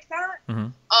feels like that.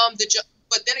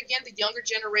 But then again, the younger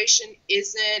generation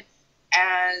isn't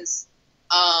as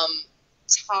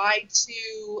tied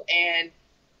to, and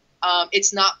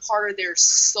it's not part of their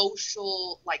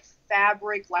social like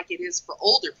fabric like it is for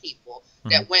older people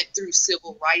that went through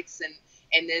civil rights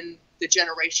and then the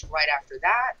generation right after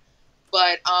that.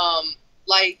 But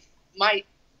like my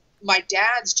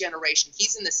dad's generation,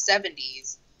 he's in the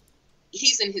 70s.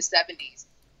 He's in his 70s.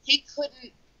 He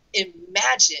couldn't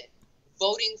imagine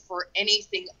voting for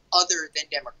anything other than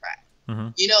Democrat.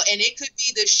 You know, and it could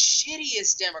be the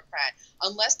shittiest Democrat,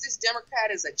 unless this Democrat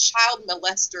is a child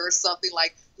molester or something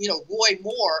like, you know, Roy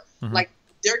Moore. Like,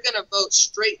 they're gonna vote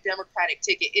straight Democratic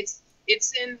ticket.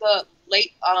 It's in the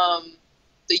late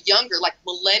the younger, like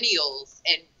millennials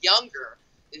and younger,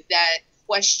 that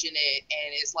question it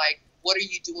and is like, what are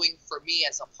you doing for me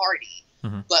as a party?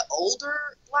 But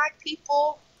older Black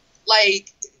people,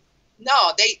 like,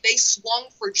 no, they swung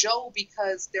for Joe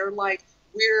because they're like,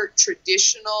 we're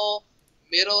traditional,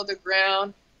 middle of the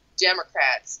ground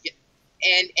Democrats,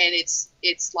 and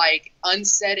it's like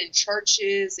unsaid in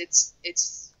churches.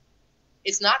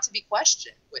 It's not to be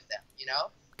questioned with them, you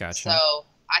know. Gotcha. So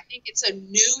I think it's a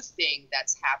new thing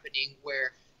that's happening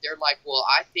where they're like, well,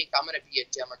 I think I'm going to be a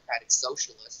democratic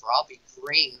socialist, or I'll be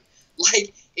green.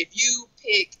 Like, if you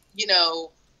pick, you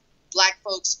know, Black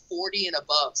folks 40 and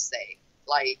above, say,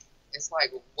 like, it's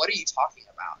like, what are you talking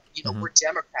about? You know, we're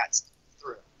Democrats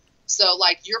through. So,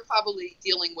 like, you're probably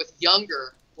dealing with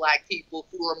younger Black people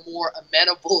who are more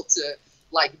amenable to,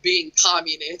 like, being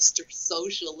communist or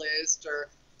socialist or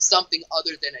something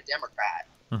other than a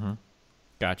Democrat.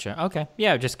 Gotcha. Okay.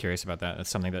 Yeah, just curious about that. That's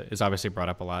something that is obviously brought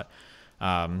up a lot.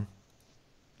 All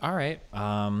right.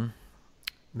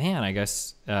 Man, I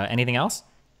guess anything else?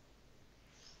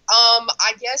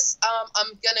 I guess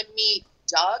I'm gonna meet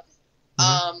Doug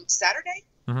Saturday,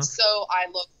 so I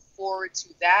look forward to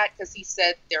that because he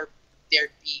said there'd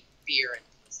be beer and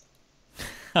pizza.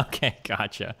 Okay,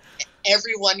 gotcha.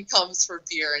 Everyone comes for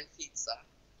beer and pizza.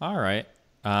 All right,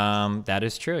 that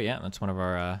is true. Yeah, that's one of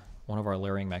our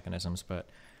luring mechanisms. But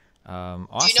awesome.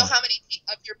 Do you know how many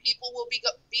of your people will be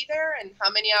there and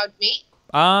how many I would meet?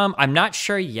 I'm not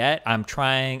sure yet. I'm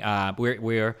trying.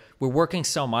 We're working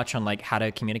so much on like how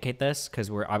to communicate this because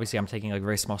I'm taking like a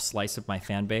very small slice of my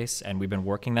fan base, and we've been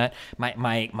working that.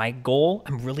 My goal.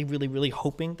 I'm really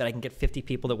hoping that I can get 50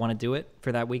 people that want to do it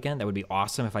for that weekend. That would be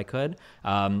awesome if I could.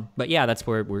 But yeah, that's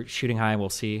where we're shooting high. We'll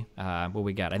see what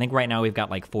we get. I think right now we've got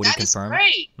like 40 confirmed. That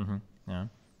is great. Yeah.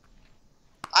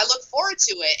 I look forward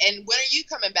to it. And when are you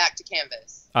coming back to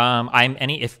canvas?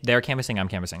 If they're canvassing, I'm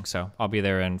canvassing. So I'll be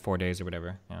there in 4 days or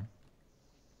whatever. Yeah.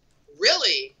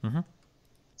 Really?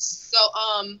 So,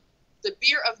 the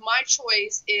beer of my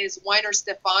choice is Weiner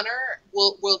Stefaner.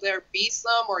 Will there be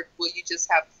some, or will you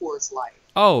just have Coors Light?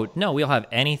 Oh, no, we'll have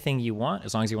anything you want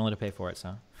as long as you're willing to pay for it,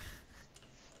 so.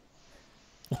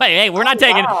 Hey,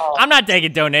 I'm not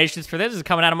taking donations for this. This is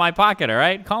coming out of my pocket, all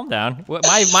right? Calm down.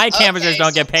 My canvassers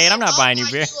don't get paid. I'm not buying you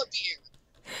beer.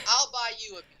 I'll buy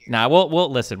you a beer. Nah, we'll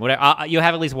listen. You'll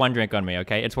have at least one drink on me,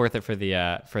 okay? It's worth it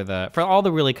for all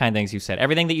the really kind things you said.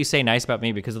 Everything that you say nice about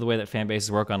me because of the way that fan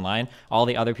bases work online. All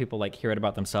the other people like hear it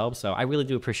about themselves. So I really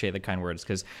do appreciate the kind words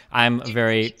because I'm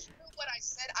very. You know what I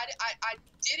said? I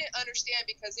didn't understand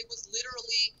because it was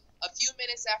literally a few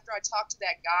minutes after I talked to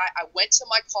that guy. I went to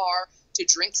my car to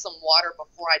drink some water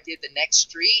before I did the next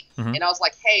street. And I was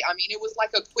like, hey, I mean, it was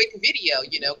like a quick video,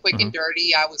 you know, quick and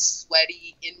dirty. I was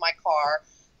sweaty in my car.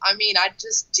 I mean, I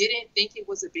just didn't think it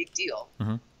was a big deal.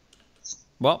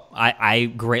 Well, I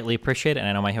greatly appreciate it, and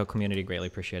I know my whole community greatly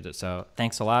appreciates it. So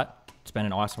thanks a lot. It's been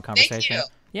an awesome conversation. Thank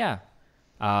you. Yeah.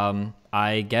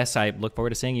 I guess I look forward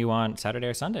to seeing you on Saturday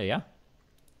or Sunday, yeah?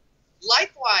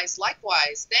 Likewise.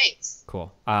 Thanks.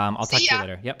 Cool. I'll talk to you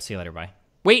later. Yep, see you later. Bye.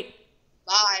 Wait!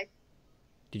 Bye.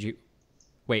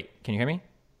 Wait, can you hear me?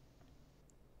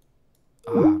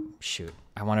 Oh, shoot.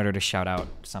 I wanted her to shout out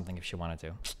something if she wanted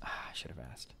to. I should have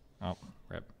asked. Oh,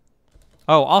 rip.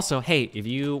 Oh, also, hey, if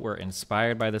you were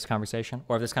inspired by this conversation,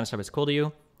 or if this kind of stuff is cool to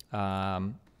you,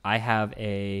 I have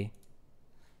a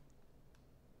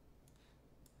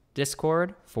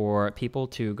Discord for people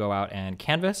to go out and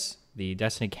canvas, the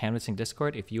Destiny Canvassing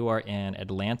Discord. If you are in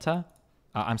Atlanta,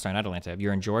 I'm sorry, not Atlanta. If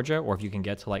you're in Georgia, or if you can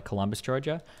get to like Columbus,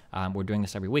 Georgia, we're doing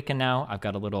this every weekend now. I've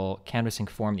got a little canvassing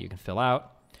form that you can fill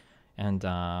out. And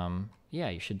yeah,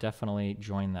 you should definitely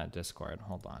join that Discord.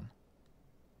 Hold on.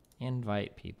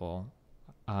 Invite people.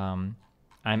 I'm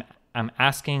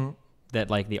asking that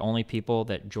like the only people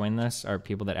that join this are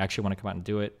people that actually want to come out and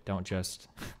do it. Don't just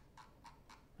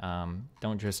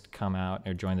come out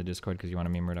or join the Discord because you want to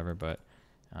meme or whatever. But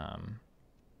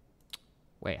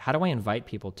Wait, how do I invite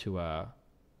people to I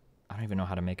don't even know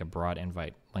how to make a broad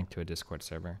invite link to a Discord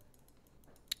server.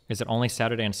 Is it only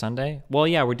Saturday and Sunday? Well,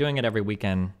 yeah, we're doing it every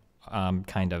weekend,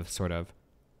 kind of, sort of.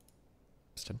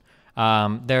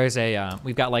 There's a,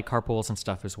 we've got like carpools and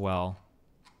stuff as well.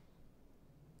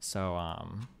 So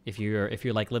if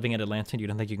you're like living in Atlanta and you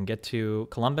don't think you can get to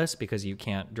Columbus because you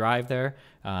can't drive there,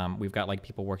 we've got like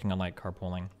people working on like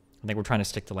carpooling. I think we're trying to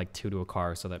stick to like 2 to a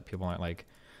car so that people aren't like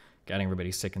getting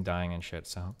everybody sick and dying and shit.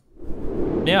 So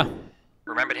yeah.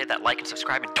 Remember to hit that like and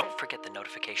subscribe, and don't forget the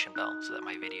notification bell so that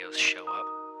my videos show up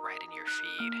right in your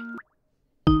feed.